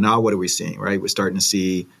journey. So now what are we seeing, right? We're starting to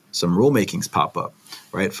see some rulemakings pop up,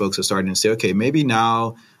 right? Folks are starting to say, okay, maybe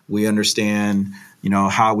now we understand,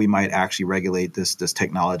 how we might actually regulate this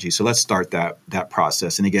technology. So let's start that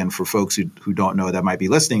process. And again, for folks who don't know that might be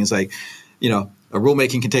listening, it's like, a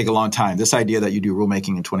rulemaking can take a long time. This idea that you do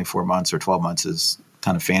rulemaking in 24 months or 12 months is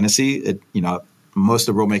kind of fantasy. Most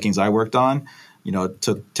of the rulemakings I worked on,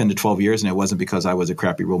 took 10 to 12 years, and it wasn't because I was a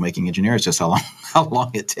crappy rulemaking engineer. It's just how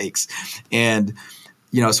long it takes. And,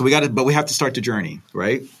 so we have to start the journey,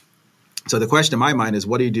 right? So the question in my mind is,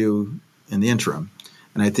 what do you do in the interim?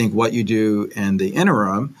 And I think what you do in the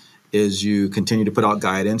interim is you continue to put out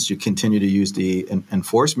guidance, you continue to use the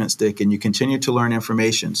enforcement stick, and you continue to learn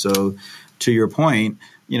information. So to your point,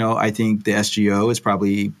 I think the SGO is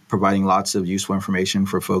probably providing lots of useful information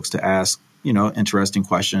for folks to ask, interesting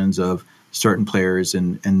questions of certain players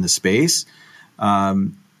in the space.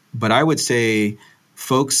 But I would say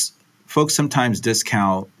folks folks sometimes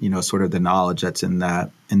discount, sort of the knowledge that's in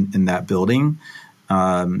that in that building,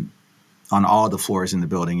 on all the floors in the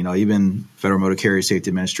building. Even Federal Motor Carrier Safety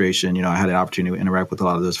Administration. I had an opportunity to interact with a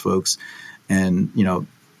lot of those folks, and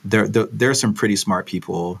there are some pretty smart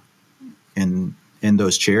people in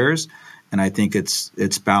those chairs, and I think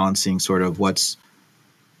it's balancing sort of what's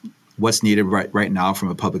needed right now from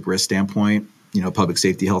a public risk standpoint. Public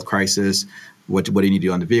safety, health crisis. What do you need to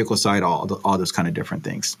do on the vehicle side? All those kind of different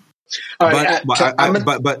things. But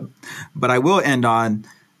I will end on,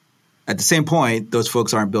 at the same point, those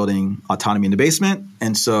folks aren't building autonomy in the basement,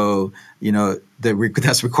 and so that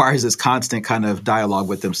requires this constant kind of dialogue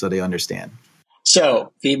with them so they understand.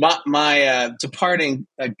 So my departing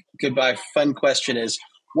goodbye fun question is: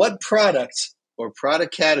 what product or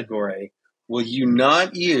product category will you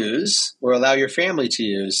not use or allow your family to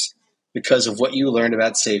use because of what you learned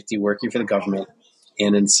about safety working for the government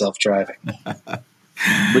and in self-driving?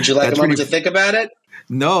 Would you like a moment to think about it?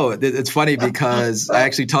 No, it's funny because I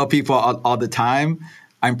actually tell people all the time,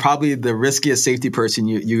 I'm probably the riskiest safety person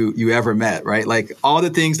you ever met, right? Like all the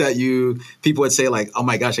things that people would say like, oh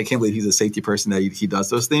my gosh, I can't believe he's a safety person that he does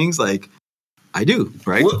those things. Like I do,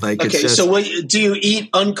 right? Well, like, okay, so do you eat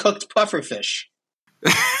uncooked pufferfish?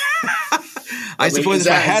 I suppose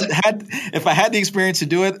if I had the experience to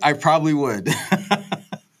do it, I probably would.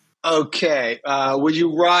 Okay. Would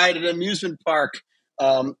you ride an amusement park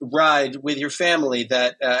ride with your family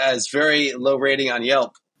that has very low rating on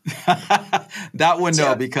Yelp? That one,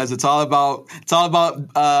 no, because it's all about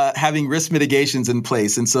having risk mitigations in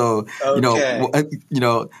place, and so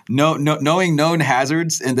knowing known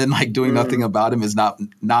hazards and then like doing nothing about them is not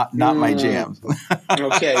my jam.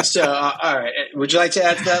 Okay, so all right, would you like to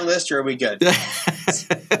add to that list, or are we good?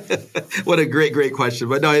 What a great question,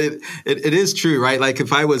 but no, it is true, right? Like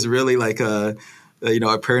if I was really like a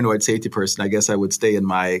paranoid safety person, I guess I would stay in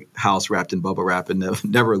my house wrapped in bubble wrap and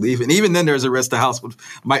never leave. And even then, there's a risk the house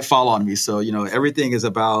might fall on me. So, everything is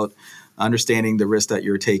about understanding the risk that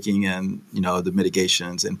you're taking and, the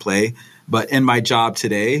mitigations in play. But in my job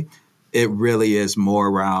today, it really is more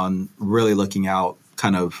around really looking out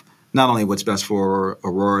kind of not only what's best for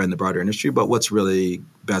Aurora and the broader industry, but what's really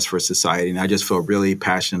best for society. And I just feel really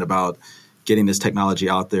passionate about getting this technology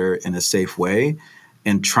out there in a safe way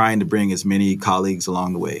and trying to bring as many colleagues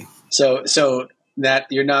along the way. So that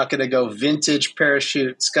you're not going to go vintage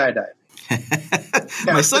parachute skydiving.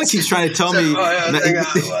 My son keeps trying to tell me.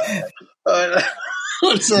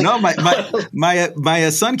 No, my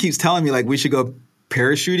son keeps telling me like we should go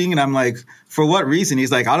parachuting, and I'm like, for what reason?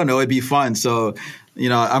 He's like, I don't know, it'd be fun. So,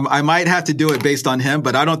 I might have to do it based on him,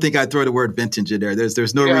 but I don't think I'd throw the word vintage in there.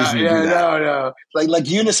 There's no reason to do that. No. Like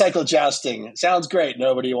unicycle jousting. Sounds great.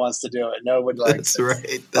 Nobody wants to do it. Nobody likes it.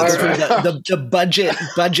 Right. That's right. The budget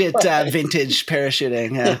vintage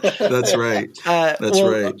parachuting. Yeah. That's right. That's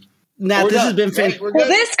right. Nat, this has been fantastic. Well,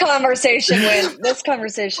 this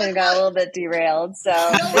conversation got a little bit derailed. So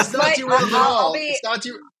it's not derailed at all. It's not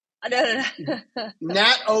No.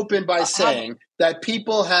 Nat opened by saying that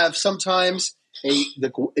people have sometimes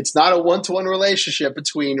it's not a one-to-one relationship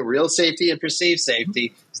between real safety and perceived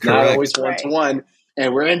safety. It's Correct. Not always one-to-one. Right.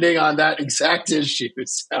 And we're ending on that exact issue.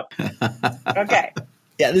 So. Okay.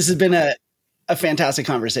 Yeah, this has been a fantastic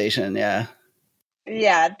conversation. Yeah.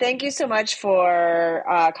 Yeah. Thank you so much for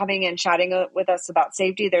coming and chatting with us about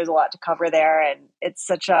safety. There's a lot to cover there, and it's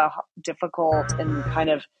such a difficult and kind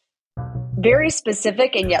of very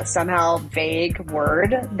specific and yet somehow vague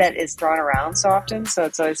word that is thrown around so often. So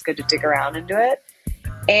it's always good to dig around into it.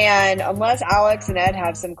 And unless Alex and Ed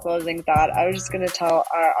have some closing thought, I was just going to tell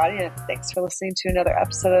our audience, thanks for listening to another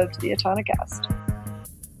episode of the Autonocast.